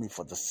forgiving me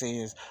for the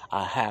sins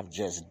I have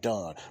just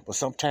done. But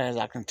sometimes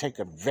I can take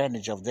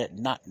advantage of that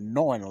not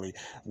knowingly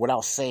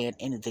without saying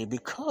anything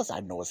because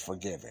I know it's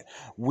forgiven.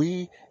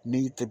 We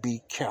need to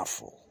be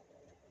careful.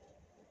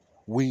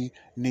 We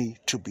need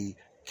to be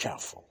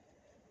careful.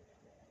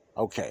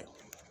 Okay,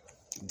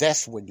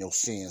 that's when your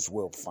sins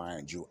will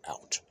find you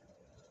out.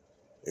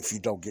 If you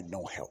don't get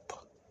no help,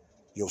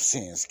 your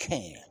sins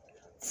can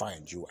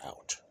find you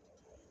out.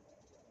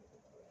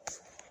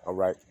 All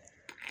right?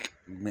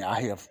 I mean,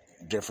 I hear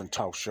different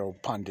talk show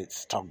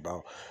pundits talk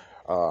about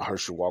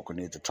Herschel Walker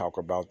needs to talk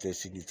about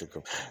this. He needs to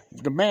go.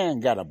 The man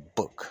got a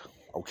book,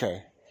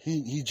 okay?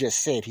 He just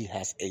said he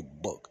has a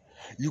book.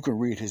 You can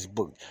read his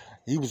book.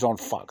 He was on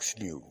Fox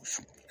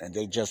News, and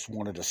they just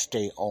wanted to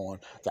stay on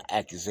the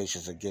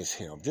accusations against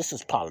him. This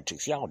is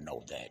politics. Y'all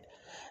know that.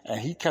 And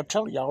he kept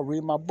telling y'all,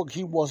 read my book.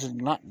 He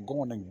wasn't not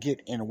going to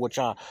get in, which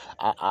I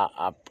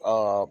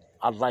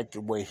like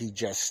the way he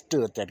just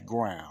stood that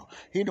ground.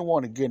 He didn't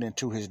want to get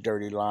into his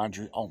dirty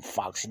laundry on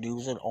Fox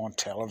News and on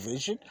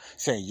television,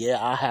 saying,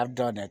 yeah, I have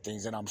done that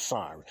things and I'm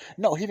sorry.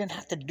 No, he didn't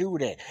have to do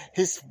that.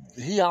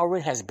 He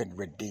already has been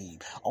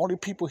redeemed. Only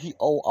people he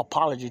owe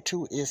apology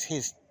to is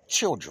his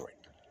children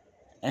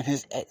and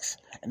his ex.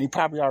 And he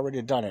probably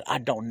already done it. I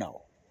don't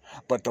know.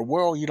 But the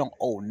world, you don't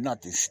owe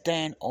nothing.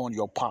 Stand on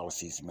your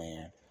policies,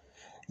 man.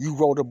 You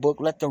wrote a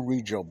book, let them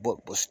read your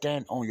book, but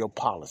stand on your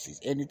policies.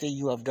 Anything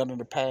you have done in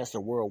the past,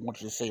 the world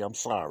wants you to say, I'm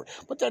sorry.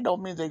 But that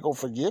don't mean they're going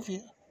to forgive you.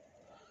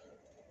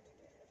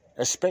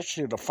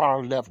 Especially the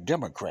far-left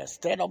Democrats.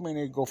 That don't mean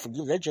they're going to forgive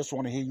you. They just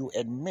want to hear you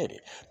admit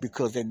it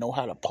because they know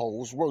how the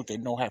polls work. They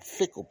know how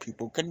fickle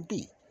people can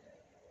be.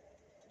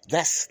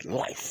 That's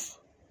life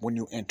when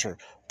you enter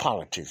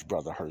politics,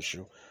 Brother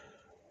Herschel.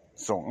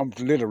 So I'm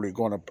literally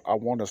I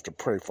want us to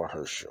pray for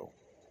Herschel.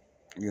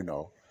 You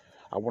know,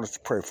 I want us to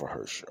pray for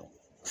Herschel.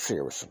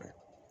 Seriously.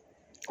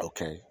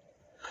 Okay?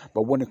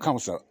 But when it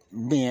comes to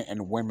men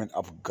and women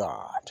of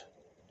God,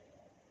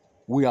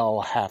 we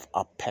all have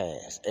a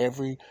past.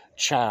 Every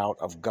child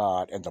of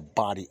God in the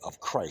body of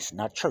Christ,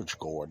 not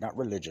churchgoer, not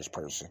religious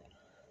person.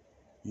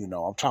 You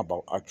know, I'm talking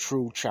about a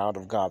true child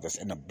of God that's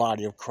in the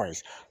body of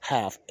Christ,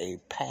 have a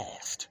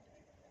past.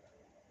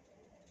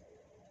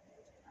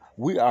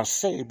 We are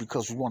saved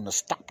because we want to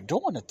stop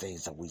doing the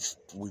things that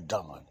we've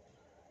done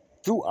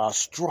through our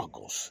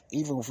struggles,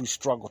 even if we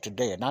struggle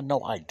today, and I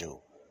know I do.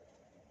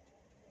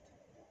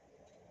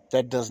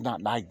 That does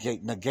not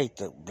negate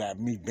that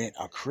me being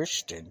a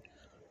Christian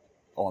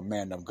or a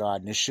man of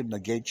God, and it should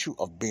negate you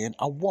of being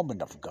a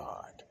woman of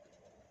God.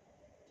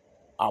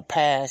 Our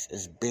past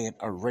is being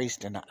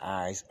erased in the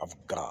eyes of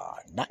God,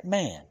 not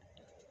man,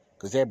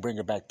 because they'll bring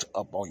it back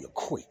up on you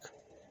quick.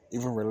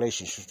 Even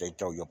relationships, they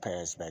throw your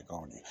past back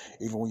on you.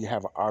 Even when you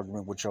have an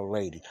argument with your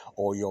lady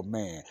or your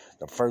man,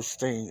 the first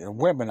thing, and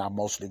women are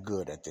mostly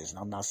good at this, and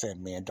I'm not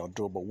saying men don't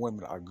do it, but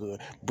women are good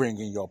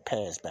bringing your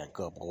past back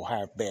up, or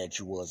how bad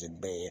you was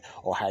in bed,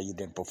 or how you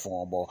didn't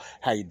perform, or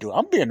how you do.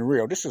 I'm being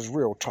real. This is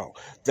real talk.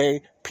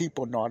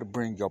 People know how to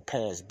bring your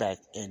past back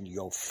in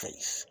your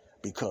face,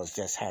 because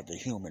that's how the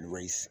human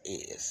race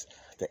is.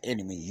 The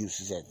enemy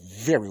uses that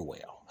very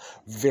well.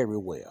 Very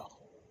well.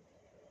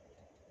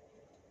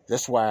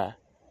 That's why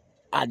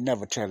I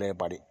never tell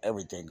everybody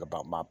everything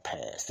about my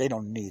past. They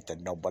don't need to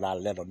know, but I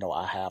let them know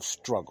I have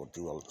struggled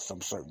through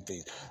some certain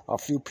things. A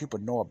few people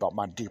know about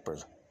my deeper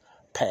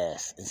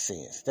past and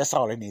sins. That's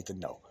all they need to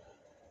know.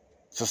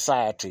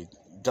 Society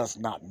does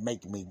not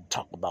make me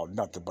talk about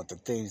nothing but the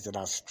things that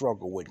I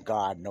struggle with.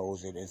 God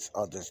knows it, and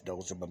others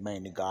knows it, but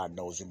mainly God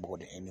knows it more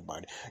than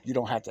anybody. You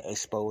don't have to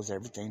expose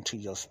everything to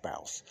your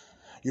spouse.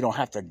 You don't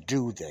have to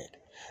do that.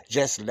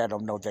 Just let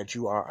them know that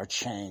you are a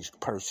changed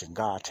person.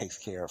 God takes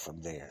care of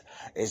from there.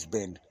 It's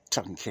been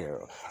taken care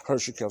of.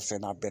 Herschel kept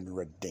saying, I've been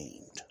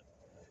redeemed.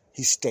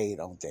 He stayed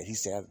on that. He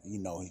said, you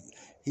know,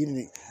 he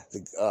didn't.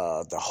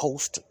 The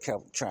host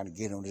kept trying to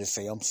get him to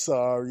say, I'm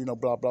sorry, you know,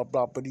 blah, blah,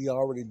 blah. But he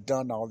already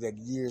done all that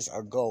years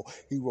ago.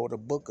 He wrote a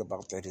book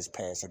about that, his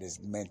past and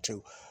his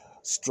mental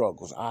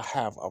struggles. I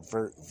have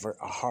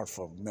a heart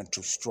for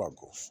mental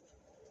struggles.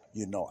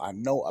 You know, I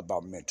know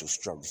about mental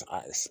struggles. I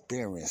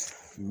experience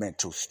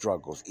mental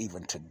struggles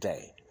even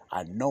today.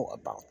 I know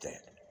about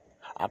that.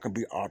 I can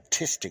be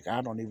autistic.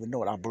 I don't even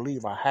know it. I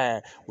believe I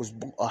had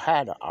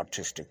an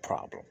autistic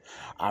problem.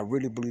 I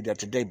really believe that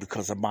today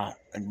because of my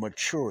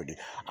maturity.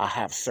 I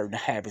have certain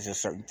habits and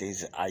certain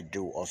things that I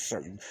do, or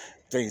certain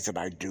things that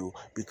I do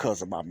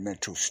because of my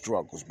mental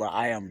struggles. But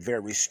I am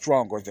very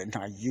stronger than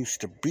I used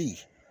to be.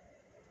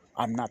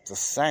 I'm not the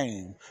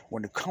same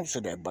when it comes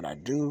to that, but I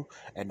do,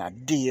 and I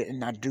did,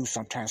 and I do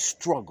sometimes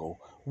struggle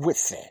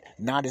with that.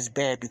 Not as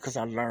bad because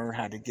I learned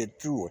how to get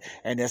through it.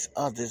 And there's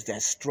others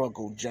that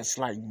struggle just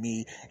like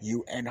me,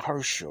 you, and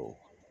Herschel.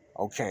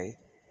 Okay?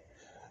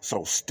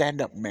 So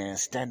stand up, man,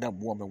 stand up,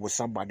 woman, with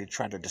somebody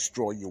trying to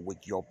destroy you with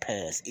your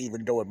past.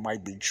 Even though it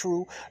might be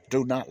true,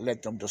 do not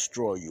let them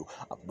destroy you.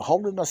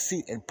 Holding a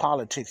seat in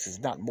politics is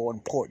not more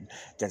important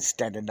than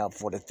standing up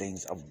for the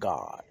things of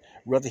God.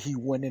 Whether he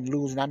win and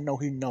lose, and I know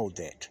he know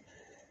that.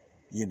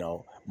 You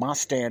know, my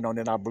stand on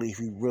it, I believe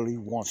he really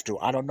wants to.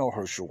 I don't know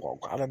Herschel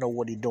Walker. I don't know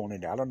what he's doing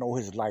in there. I don't know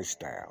his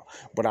lifestyle.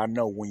 But I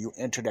know when you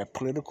enter that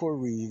political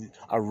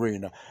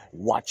arena,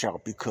 watch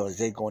out, because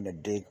they're going to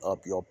dig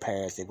up your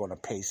past. They're going to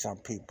pay some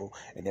people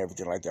and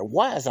everything like that.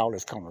 Why is all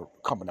this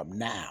coming up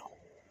now?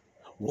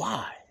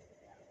 Why?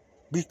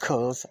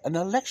 Because an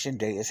election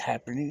day is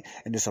happening,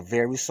 and it's a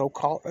very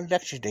so-called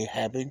election day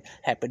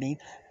happening,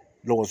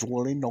 Lord's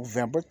willing,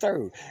 November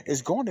 3rd.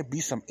 It's going to be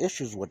some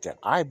issues with that,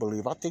 I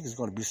believe. I think it's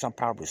going to be some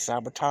probably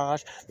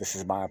sabotage. This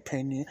is my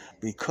opinion,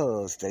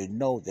 because they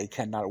know they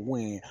cannot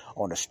win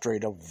on a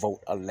straight-up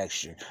vote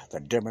election. The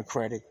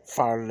Democratic,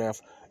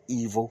 far-left,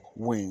 evil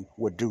wing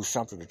would do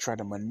something to try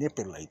to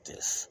manipulate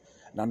this.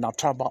 Now, I'm not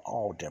talking about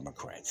all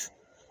Democrats.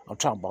 I'm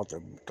talking about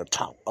the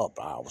top up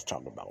I was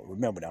talking about.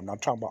 Remember that. I'm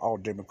not talking about all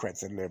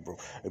Democrats and liberal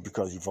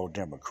because you vote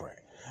Democrat.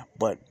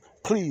 But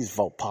please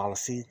vote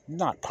policy,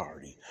 not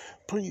party.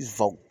 Please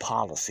vote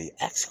policy.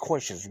 Ask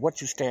questions. What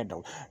you stand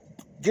on.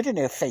 Get in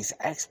their face.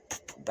 Ask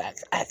back.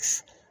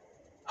 Ask.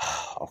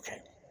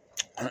 Okay.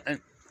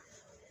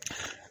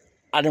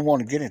 I didn't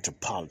want to get into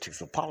politics,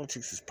 but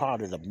politics is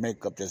part of the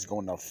makeup that's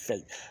going to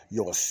affect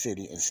your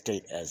city and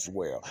state as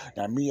well.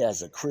 Now, me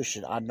as a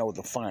Christian, I know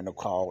the final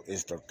call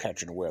is the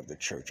catching away of the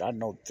church. I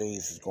know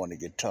things is going to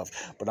get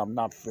tough, but I'm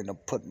not going to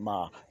put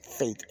my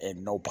faith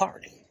in no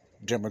party,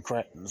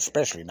 Democrat,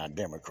 especially not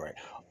Democrat,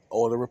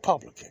 or the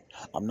Republican.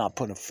 I'm not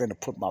finna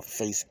put my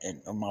faith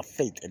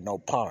in no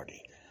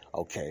party,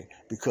 okay?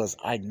 Because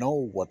I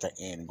know what the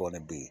end going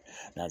to be.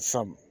 Now,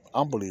 some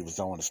unbelievers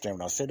don't understand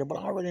when I say that, but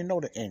I already know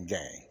the end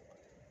game.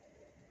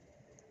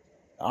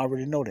 I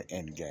already know the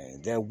end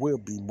game. There will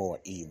be more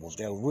evils.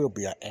 There will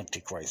be an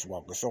Antichrist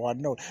walker. So I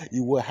know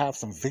you will have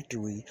some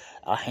victory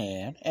at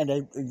hand, and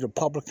the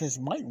Republicans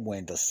might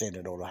win the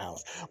Senate or the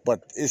House.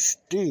 But it's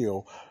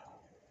still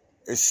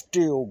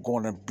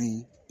going to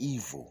be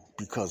evil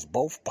because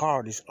both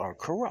parties are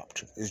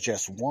corrupt. It's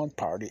just one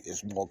party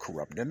is more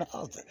corrupt than the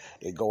other.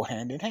 They go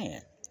hand in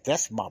hand.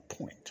 That's my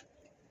point.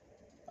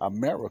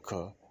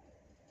 America,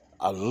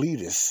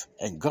 elitists,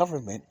 and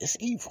government is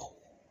evil.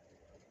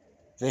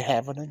 They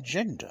have an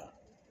agenda.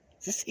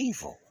 It's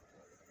evil.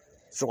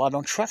 So I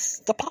don't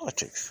trust the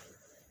politics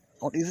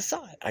on either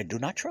side. I do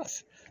not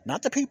trust.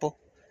 Not the people.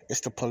 It's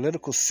the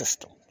political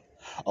system.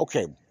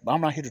 Okay, I'm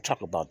not here to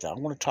talk about that. I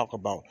want to talk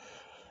about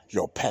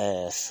your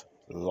past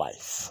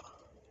life.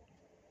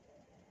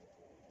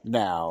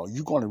 Now,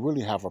 you're going to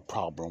really have a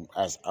problem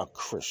as a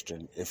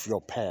Christian if your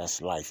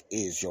past life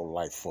is your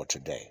life for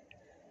today.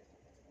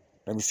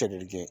 Let me say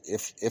that again.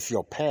 If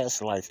your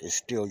past life is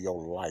still your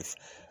life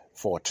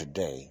for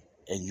today,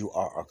 and you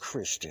are a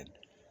Christian,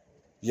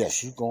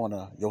 yes,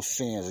 your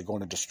sins are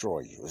going to destroy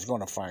you. It's going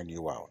to find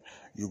you out.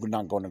 You're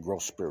not going to grow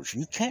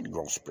spiritually. You can't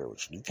grow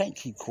spiritually. You can't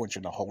keep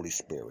quenching the Holy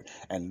Spirit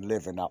and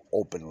living an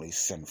openly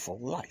sinful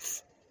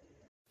life.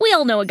 We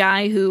all know a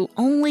guy who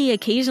only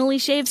occasionally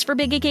shaves for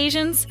big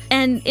occasions,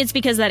 and it's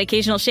because that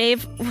occasional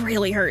shave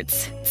really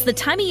hurts. It's the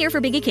time of year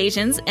for big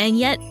occasions, and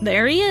yet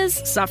there he is,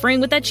 suffering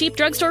with that cheap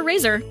drugstore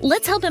razor.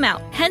 Let's help him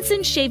out.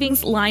 Henson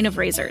Shaving's line of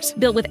razors,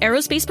 built with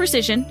aerospace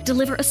precision,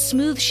 deliver a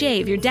smooth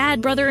shave your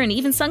dad, brother, and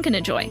even son can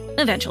enjoy,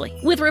 eventually.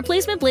 With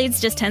replacement blades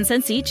just 10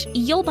 cents each,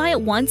 you'll buy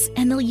it once,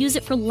 and they'll use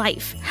it for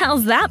life.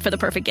 How's that for the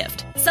perfect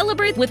gift?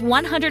 Celebrate with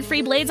 100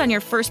 free blades on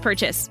your first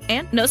purchase,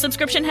 and no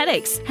subscription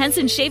headaches.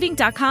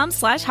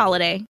 HensonShaving.com/holiday.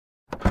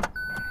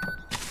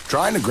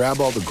 Trying to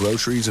grab all the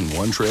groceries in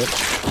one trip?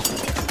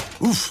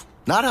 Oof,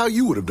 not how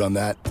you would have done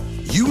that.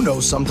 You know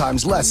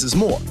sometimes less is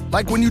more.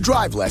 Like when you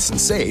drive less and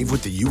save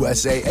with the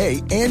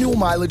USAA annual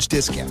mileage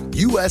discount.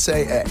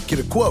 USAA. Get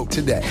a quote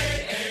today.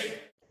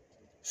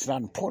 It's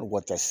not important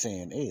what that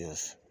saying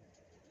is.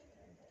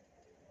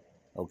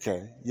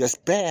 Okay? It's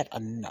bad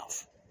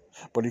enough.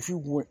 But if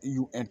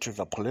you enter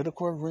the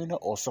political arena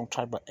or some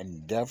type of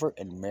endeavor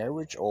in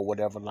marriage or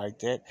whatever like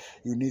that,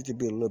 you need to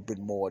be a little bit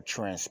more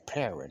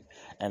transparent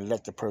and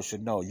let the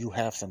person know you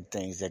have some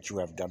things that you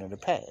have done in the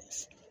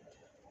past,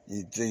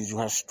 things you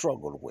have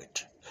struggled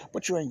with.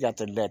 But you ain't got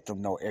to let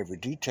them know every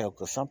detail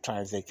because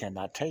sometimes they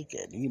cannot take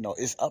it.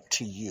 It's up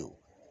to you.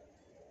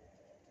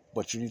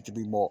 But you need to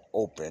be more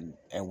open,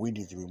 and we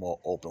need to be more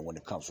open when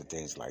it comes to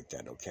things like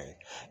that, okay?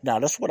 Now,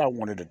 that's what I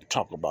wanted to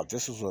talk about.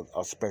 This is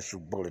a special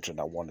bulletin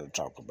I wanted to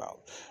talk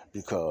about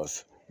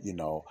because,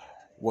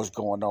 what's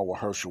going on with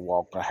Herschel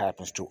Walker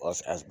happens to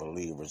us as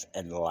believers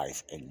in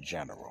life in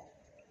general.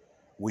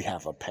 We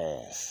have a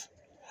past.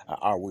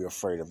 Are we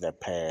afraid of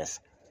that past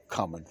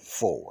coming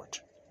forward?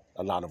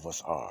 A lot of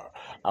us are.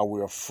 Are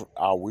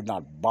we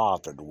not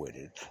bothered with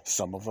it?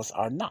 Some of us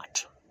are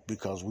not.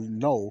 Because we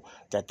know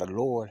that the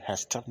Lord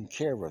has taken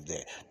care of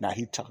that. Now,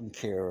 He taken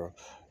care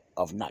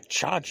of not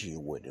charging you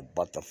with it,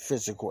 but the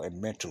physical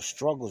and mental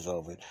struggles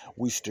of it,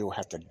 we still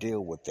have to deal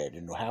with that.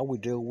 And how we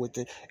deal with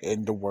it?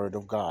 In the Word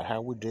of God.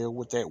 How we deal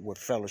with that? With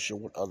fellowship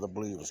with other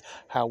believers.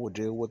 How we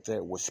deal with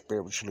that? With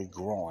spiritually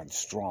growing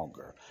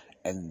stronger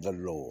in the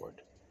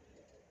Lord.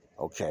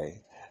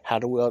 Okay? How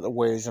do we other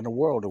ways in the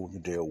world that we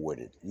can deal with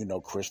it?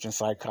 Christian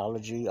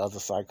psychology, other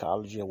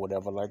psychology, or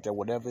whatever like that.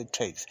 Whatever it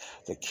takes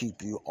to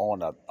keep you on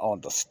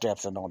the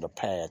steps and on the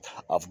path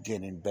of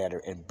getting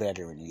better and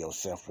bettering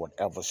yourself.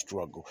 Whatever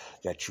struggle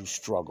that you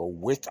struggle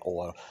with,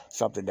 or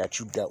something that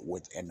you dealt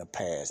with in the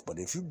past. But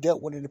if you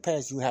dealt with it in the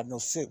past, you have no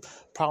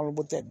problem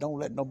with that. Don't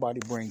let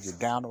nobody bring you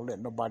down. Don't let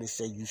nobody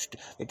say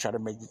they try to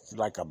make you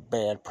like a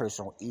bad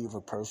person or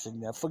evil person.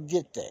 Now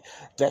forget that.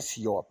 That's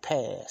your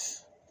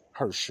past,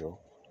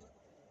 Herschel.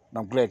 And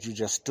I'm glad you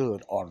just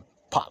stood on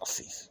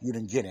policies. You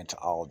didn't get into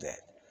all that.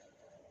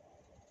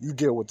 You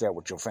deal with that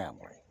with your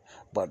family.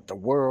 But the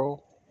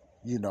world,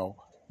 you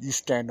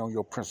stand on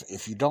your principles.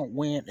 If you don't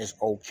win, it's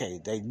okay.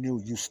 They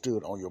knew you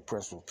stood on your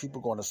principles.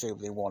 People going to say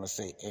what they want to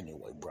say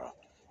anyway, bro.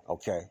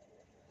 Okay?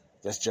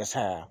 That's just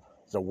how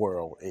the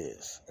world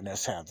is. And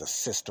that's how the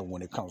system,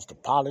 when it comes to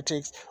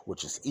politics,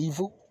 which is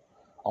evil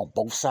on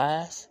both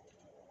sides,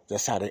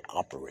 that's how they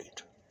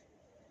operate.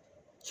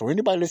 So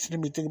anybody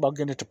listening to me think about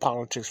getting into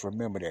politics,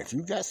 remember that if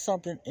you got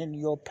something in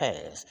your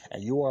past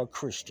and you are a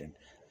Christian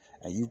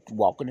and you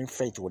walking in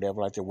faith or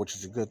whatever like that, which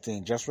is a good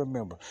thing, just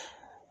remember,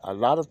 a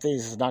lot of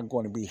things is not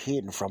going to be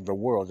hidden from the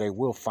world. They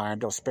will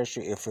find out,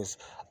 especially if it's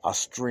a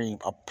stream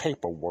of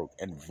paperwork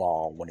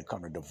involved when it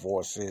comes to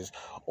divorces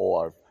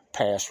or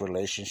past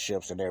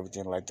relationships and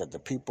everything like that. The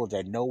people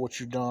that know what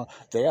you've done,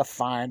 they'll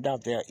find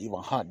out. They'll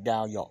even hunt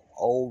down your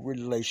old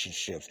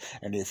relationships.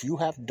 And if you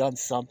have done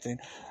something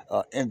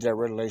in their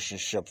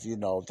relationships,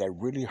 that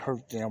really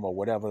hurt them or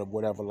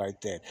whatever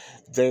like that,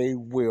 they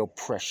will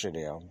pressure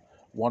them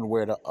one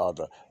way or the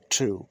other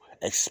to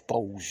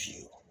expose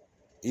you.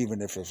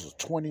 Even if it was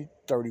 20,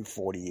 30,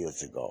 40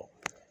 years ago.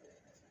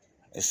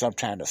 And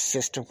sometimes the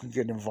system can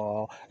get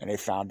involved and they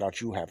found out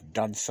you have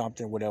done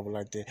something, whatever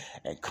like that,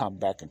 and come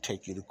back and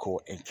take you to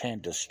court and can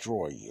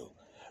destroy you.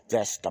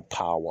 That's the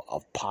power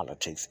of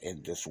politics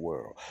in this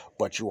world.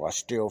 But you are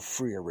still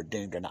free and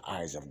redeemed in the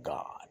eyes of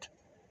God.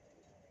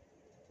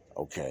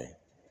 Okay?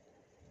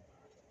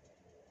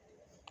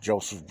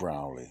 Joseph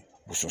Brownlee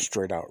with some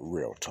straight out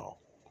real talk.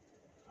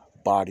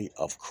 Body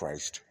of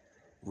Christ,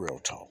 real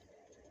talk.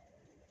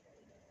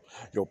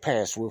 Your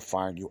past will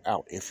find you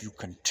out if you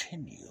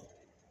continue.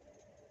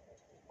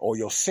 Or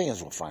your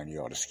sins will find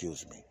you out,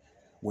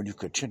 when you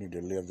continue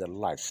to live that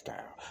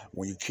lifestyle.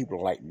 When you keep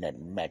lighting that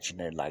matching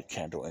that light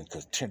candle and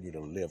continue to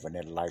live in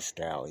that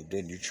lifestyle. And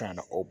then you're trying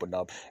to open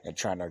up and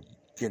trying to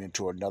get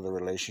into another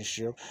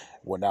relationship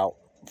without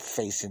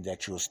facing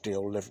that you're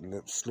still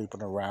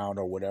sleeping around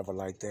or whatever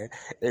like that.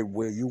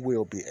 You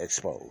will be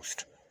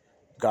exposed.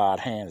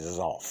 God's hands is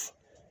off.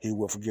 He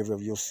will forgive you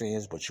of your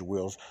sins, but you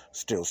will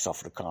still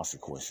suffer the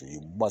consequences.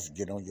 You must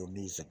get on your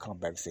knees and come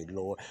back and say,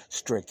 Lord,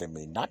 strengthen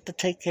me. Not to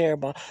take care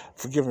of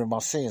forgiving my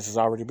sins has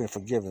already been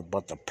forgiven,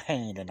 but the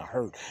pain and the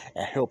hurt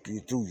and help you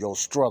through your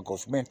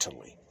struggles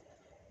mentally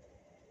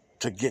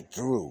to get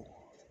through,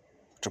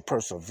 to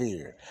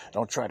persevere.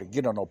 Don't try to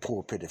get on no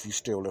pulpit if you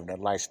still live in that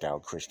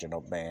lifestyle, Christian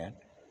or man.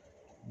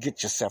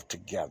 Get yourself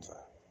together.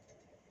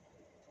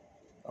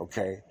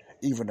 Okay?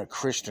 Even a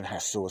Christian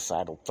has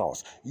suicidal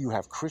thoughts. You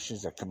have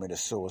Christians that committed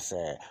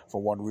suicide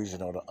for one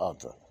reason or the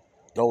other.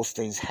 Those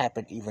things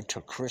happen even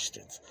to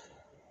Christians.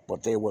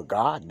 But they were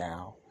God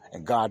now.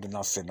 And God did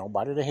not send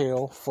nobody to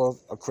hell for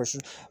a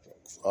Christian.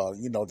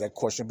 That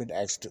question been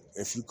asked,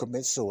 if you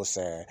commit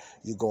suicide,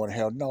 you go in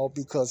hell. No,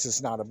 because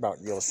it's not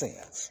about your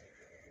sins.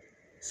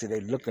 See,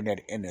 they're looking at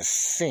it in a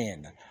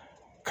sin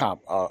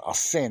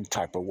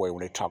type of way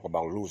when they talk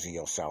about losing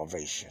your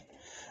salvation.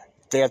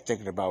 They're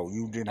thinking about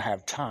you didn't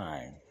have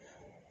time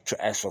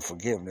to ask for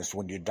forgiveness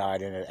when you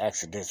died in an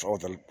accident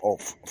or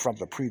from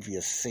the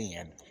previous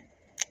sin.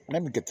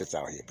 Let me get this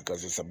out here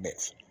because it's a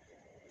myth.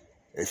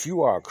 If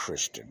you are a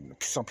Christian,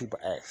 some people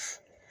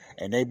ask,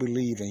 and they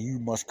believe and you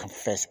must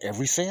confess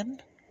every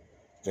sin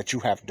that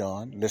you have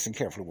done. Listen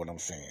carefully what I'm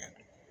saying.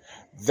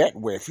 That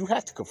way, if you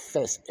have to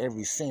confess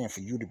every sin for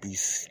you to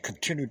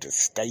continue to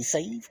stay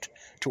saved,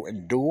 to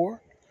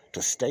endure,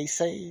 to stay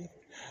saved,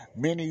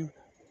 many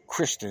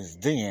Christians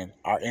then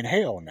are in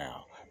hell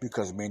now.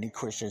 Because many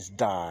Christians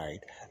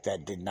died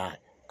that did not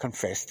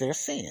confess their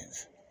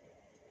sins.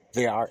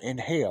 They are in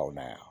hell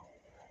now.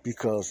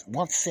 Because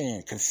one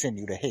sin can send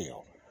you to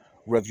hell.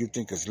 Whether you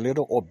think it's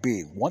little or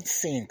big, one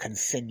sin can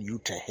send you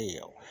to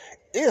hell.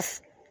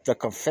 If the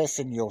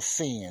confessing your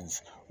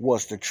sins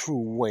was the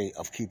true way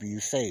of keeping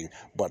you saved.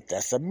 But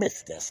that's a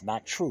myth. That's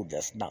not true.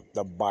 That's not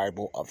the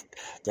Bible.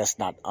 That's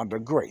not under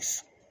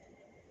grace.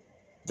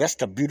 That's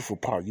the beautiful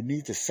part. You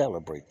need to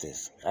celebrate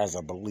this as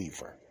a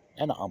believer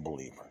and an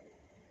unbeliever.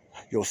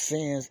 Your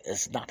sins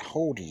is not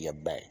holding you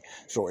back.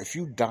 So if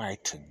you die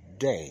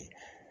today,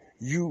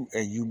 you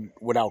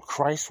without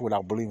Christ,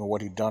 without believing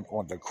what he done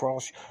on the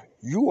cross,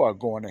 you are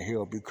going to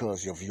hell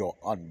because of your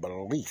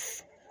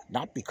unbelief,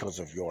 not because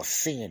of your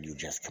sin you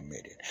just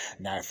committed.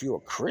 Now, if you're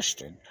a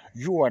Christian,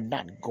 you are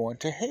not going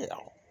to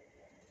hell.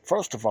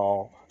 First of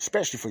all,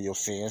 especially for your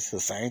sins,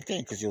 the same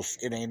thing, because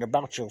it ain't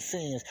about your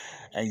sins,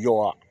 and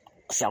your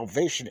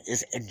salvation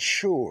is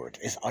ensured,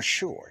 is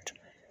assured.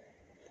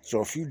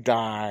 So if you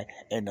die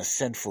in a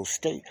sinful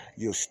state,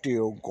 you're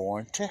still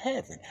going to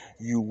heaven.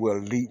 You will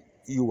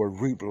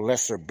reap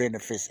lesser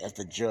benefits at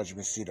the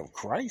judgment seat of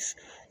Christ.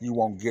 You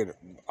won't get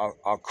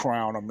a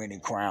crown or many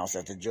crowns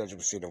at the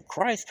judgment seat of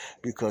Christ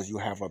because you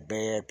have a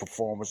bad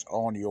performance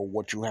on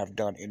what you have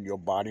done in your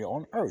body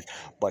on earth.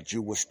 But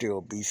you will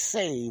still be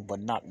saved, but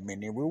not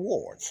many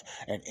rewards.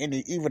 And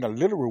even a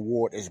little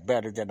reward is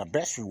better than the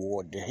best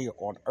reward here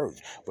on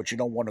earth. But you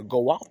don't want to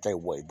go out that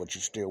way, but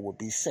you still will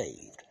be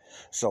saved.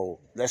 So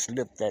let's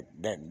nip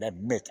that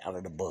myth out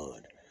of the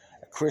bud.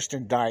 A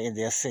Christian die in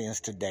their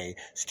sins today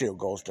still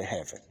goes to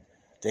heaven.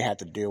 They have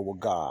to deal with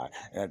God.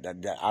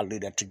 I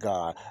leave that to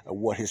God,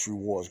 what his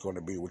reward is going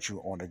to be with you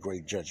on the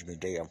great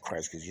judgment day of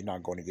Christ, because you're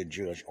not going to get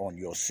judged on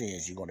your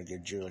sins. You're going to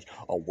get judged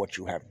on what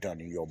you have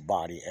done in your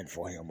body and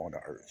for him on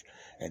the earth.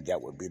 And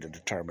that would be the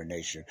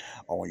determination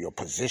on your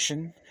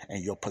position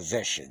and your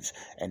possessions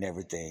and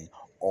everything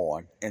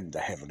on in the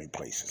heavenly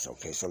places.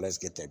 Okay, so let's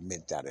get that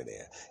myth out of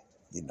there.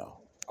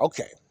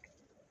 Okay.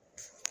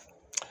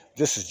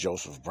 This is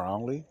Joseph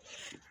Brownlee,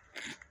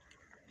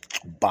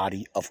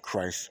 Body of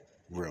Christ,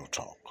 Real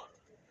Talk.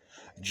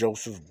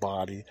 Joseph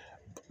Brownlee,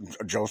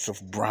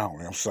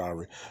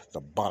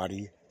 the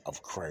Body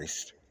of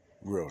Christ,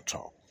 Real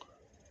Talk.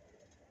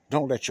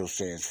 Don't let your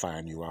sins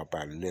find you out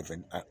by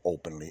living an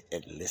openly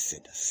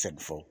illicit,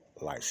 sinful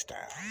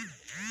lifestyle.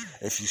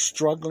 If you're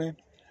struggling,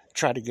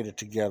 try to get it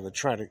together.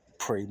 Try to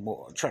pray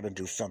more. Try to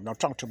do something. I'm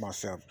talking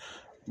to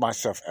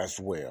myself as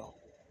well.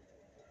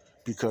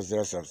 Because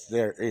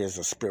there is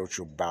a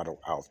spiritual battle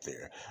out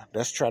there.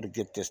 Let's try to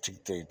get this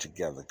thing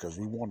together, because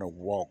we want to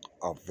walk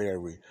a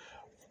very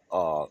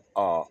a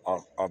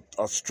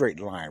straight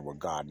line with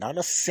God, not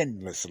a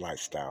sinless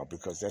lifestyle,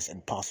 because that's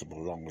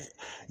impossible as long as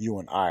you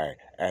and I,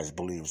 as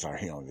believers, are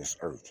here on this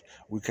earth.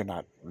 We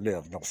cannot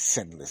live no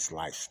sinless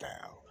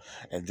lifestyle.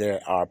 And there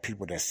are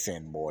people that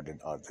sin more than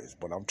others,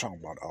 but I'm talking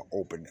about an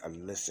open,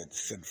 illicit,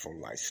 sinful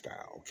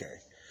lifestyle. Okay.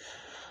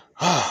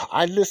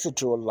 I listen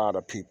to a lot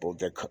of people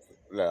that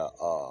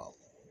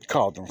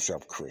call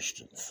themselves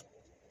Christians,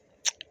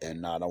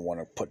 and I don't want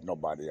to put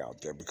nobody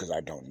out there because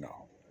I don't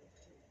know,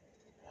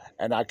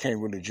 and I can't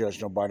really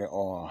judge nobody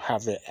on how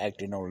they're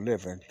acting or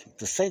living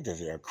to say that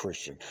they're a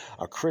Christian.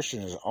 A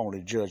Christian is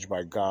only judged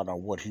by God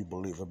on what he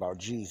believes about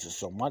Jesus.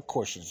 So my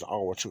question is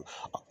always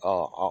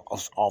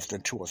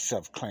often to a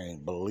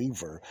self-claimed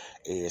believer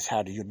is,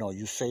 how do you know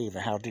you're saved,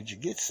 and how did you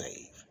get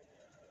saved?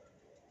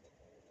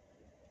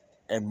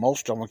 And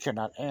most of them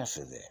cannot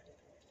answer that.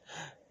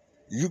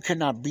 You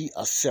cannot be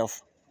a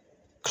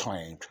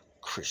self-claimed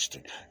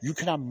Christian. You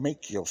cannot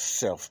make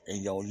yourself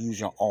and use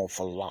your own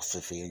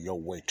philosophy and your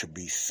way to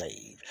be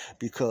saved,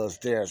 because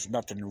there's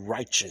nothing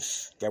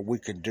righteous that we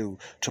can do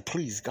to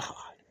please God.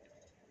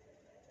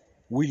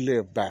 We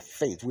live by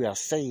faith. We are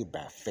saved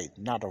by faith,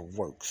 not of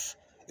works.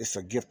 It's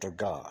a gift of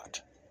God.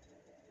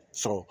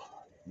 So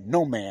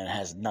no man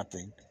has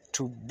nothing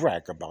to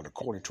brag about,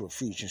 according to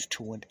Ephesians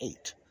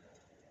 2:8.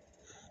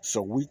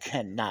 So we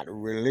cannot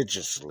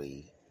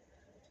religiously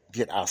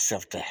get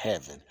ourselves to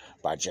heaven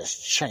by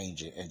just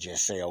changing and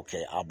just say,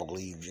 okay, I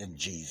believe in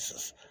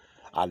Jesus.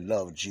 I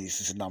love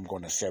Jesus, and I'm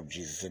going to accept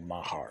Jesus in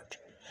my heart.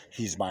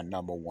 He's my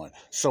number one.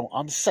 So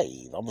I'm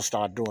saved. I'm going to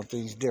start doing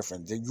things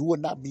different. Then you will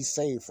not be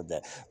saved for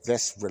that.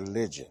 That's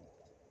religion.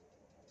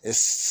 It's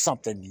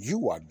something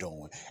you are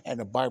doing. And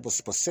the Bible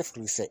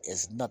specifically says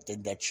it's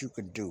nothing that you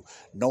can do.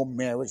 No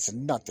merits,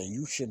 nothing.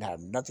 You shouldn't have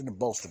nothing to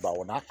boast about.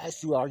 When I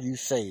ask you, are you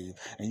saved?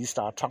 And you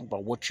start talking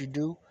about what you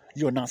do,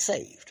 you're not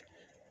saved.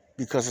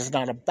 Because it's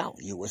not about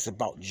you. It's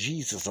about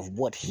Jesus, of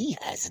what he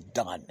has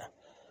done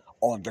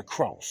on the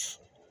cross.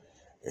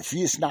 If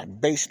it's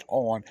not based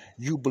on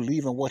you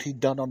believing what he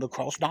done on the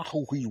cross, not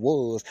who he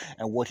was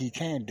and what he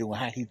can do and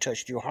how he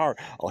touched your heart,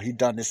 or he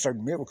done a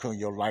certain miracle in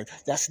your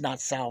life, that's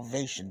not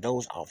salvation.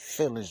 Those are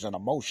feelings and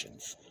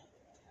emotions.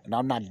 And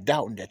I'm not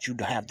doubting that you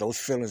have those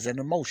feelings and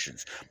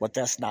emotions, but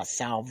that's not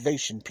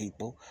salvation,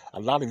 people. A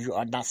lot of you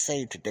are not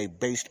saved today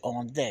based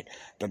on that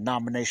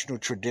denominational,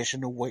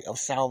 traditional way of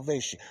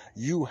salvation.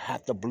 You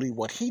have to believe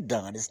what he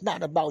done. It's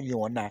not about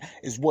you and I.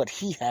 It's what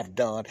he have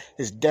done,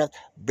 his death,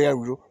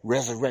 burial,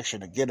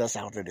 resurrection to get us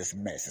out of this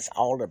mess. It's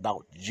all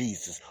about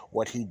Jesus,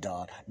 what he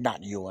done,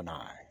 not you and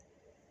I.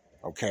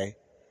 Okay?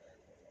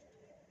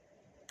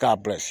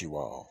 God bless you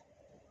all.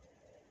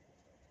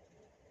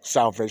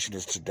 Salvation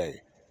is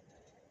today.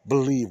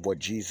 Believe what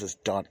Jesus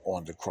done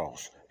on the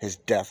cross. His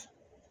death,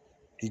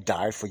 he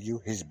died for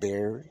you. His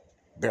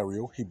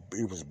burial,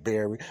 he was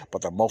buried.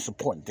 But the most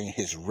important thing,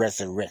 his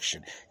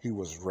resurrection, he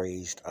was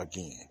raised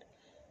again.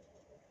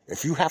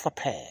 If you have a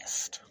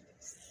past,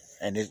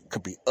 and it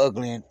could be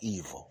ugly and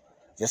evil,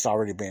 that's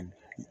already been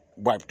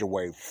wiped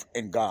away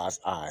in God's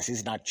eyes.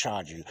 He's not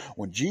charging you.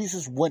 When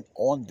Jesus went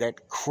on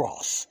that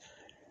cross,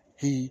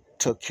 he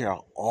took care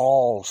of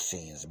all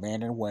sins,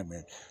 men and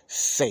women,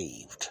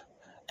 saved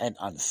and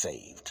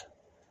unsaved,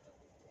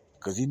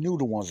 because he knew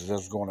the ones that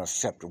was going to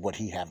accept what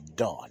he have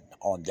done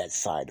on that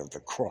side of the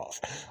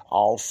cross.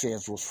 All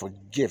sins was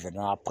forgiven,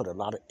 and I put a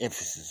lot of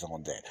emphasis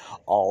on that.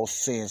 All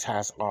sins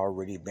has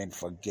already been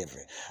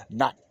forgiven.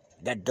 Not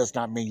That does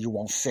not mean you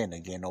won't sin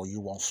again or you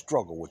won't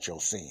struggle with your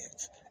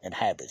sins and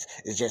habits.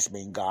 It just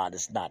means God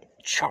is not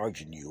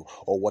charging you,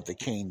 or what the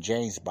King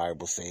James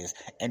Bible says,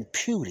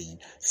 imputing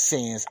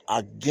sins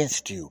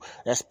against you.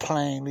 That's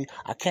plainly.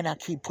 I cannot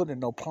keep putting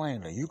no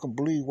plainly. You can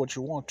believe what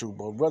you want to,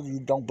 but whether you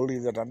don't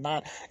believe it or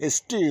not,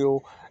 it's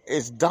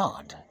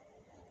done.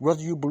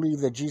 Whether you believe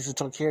that Jesus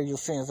took care of your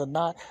sins or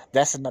not,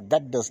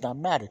 that does not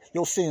matter.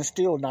 Your sin's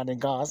still not in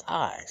God's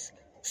eyes.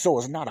 So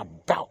it's not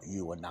about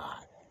you or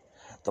not.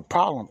 The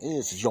problem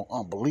is your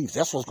unbelief.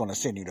 That's what's going to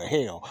send you to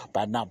hell,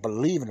 by not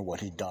believing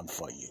what he done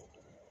for you.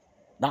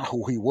 Not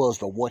who he was,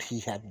 but what he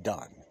had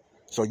done.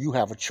 So you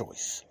have a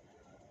choice.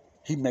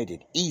 He made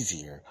it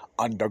easier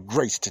under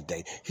grace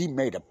today. He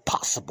made it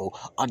possible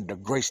under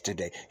grace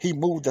today. He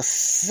moved the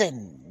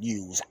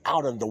sinews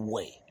out of the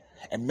way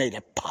and made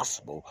it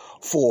possible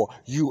for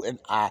you and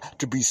I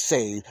to be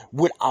saved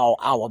with all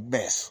our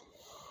mess.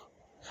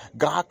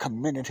 God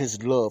commended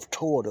his love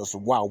toward us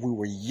while we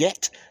were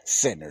yet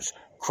sinners.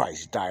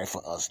 Christ died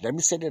for us. Let me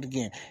say that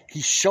again.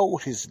 He showed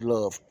his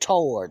love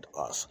toward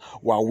us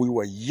while we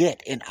were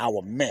yet in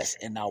our mess,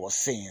 in our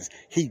sins.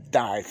 He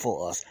died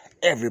for us.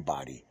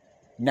 Everybody,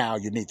 now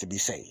you need to be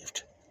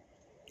saved.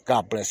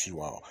 God bless you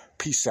all.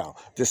 Peace out.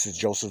 This is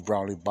Joseph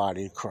Brownlee,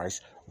 Body of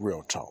Christ,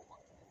 Real Talk.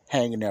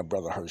 Hang in there,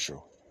 Brother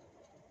Herschel.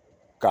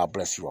 God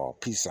bless you all.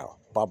 Peace out.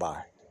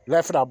 Bye-bye.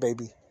 Laugh it out,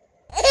 baby.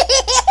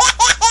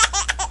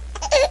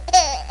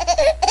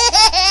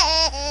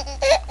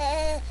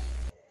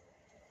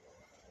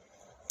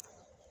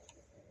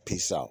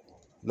 Peace out.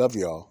 Love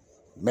y'all.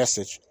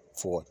 Message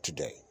for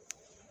today.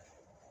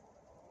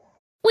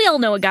 We all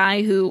know a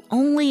guy who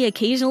only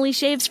occasionally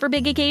shaves for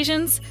big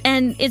occasions,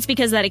 and it's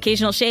because that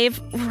occasional shave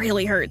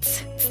really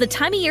hurts. It's the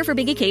time of year for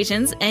big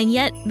occasions, and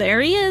yet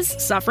there he is,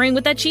 suffering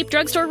with that cheap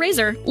drugstore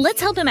razor. Let's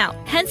help him out.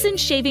 Henson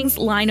Shaving's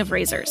line of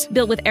razors,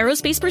 built with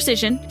aerospace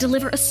precision,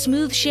 deliver a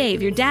smooth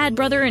shave your dad,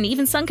 brother, and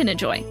even son can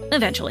enjoy,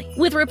 eventually.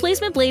 With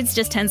replacement blades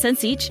just 10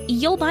 cents each,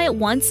 you'll buy it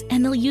once,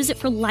 and they'll use it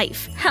for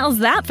life. How's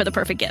that for the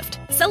perfect gift?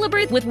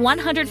 Celebrate with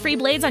 100 free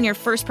blades on your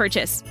first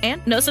purchase,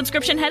 and no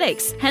subscription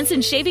headaches.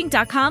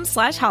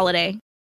 HensonShaving.com/holiday.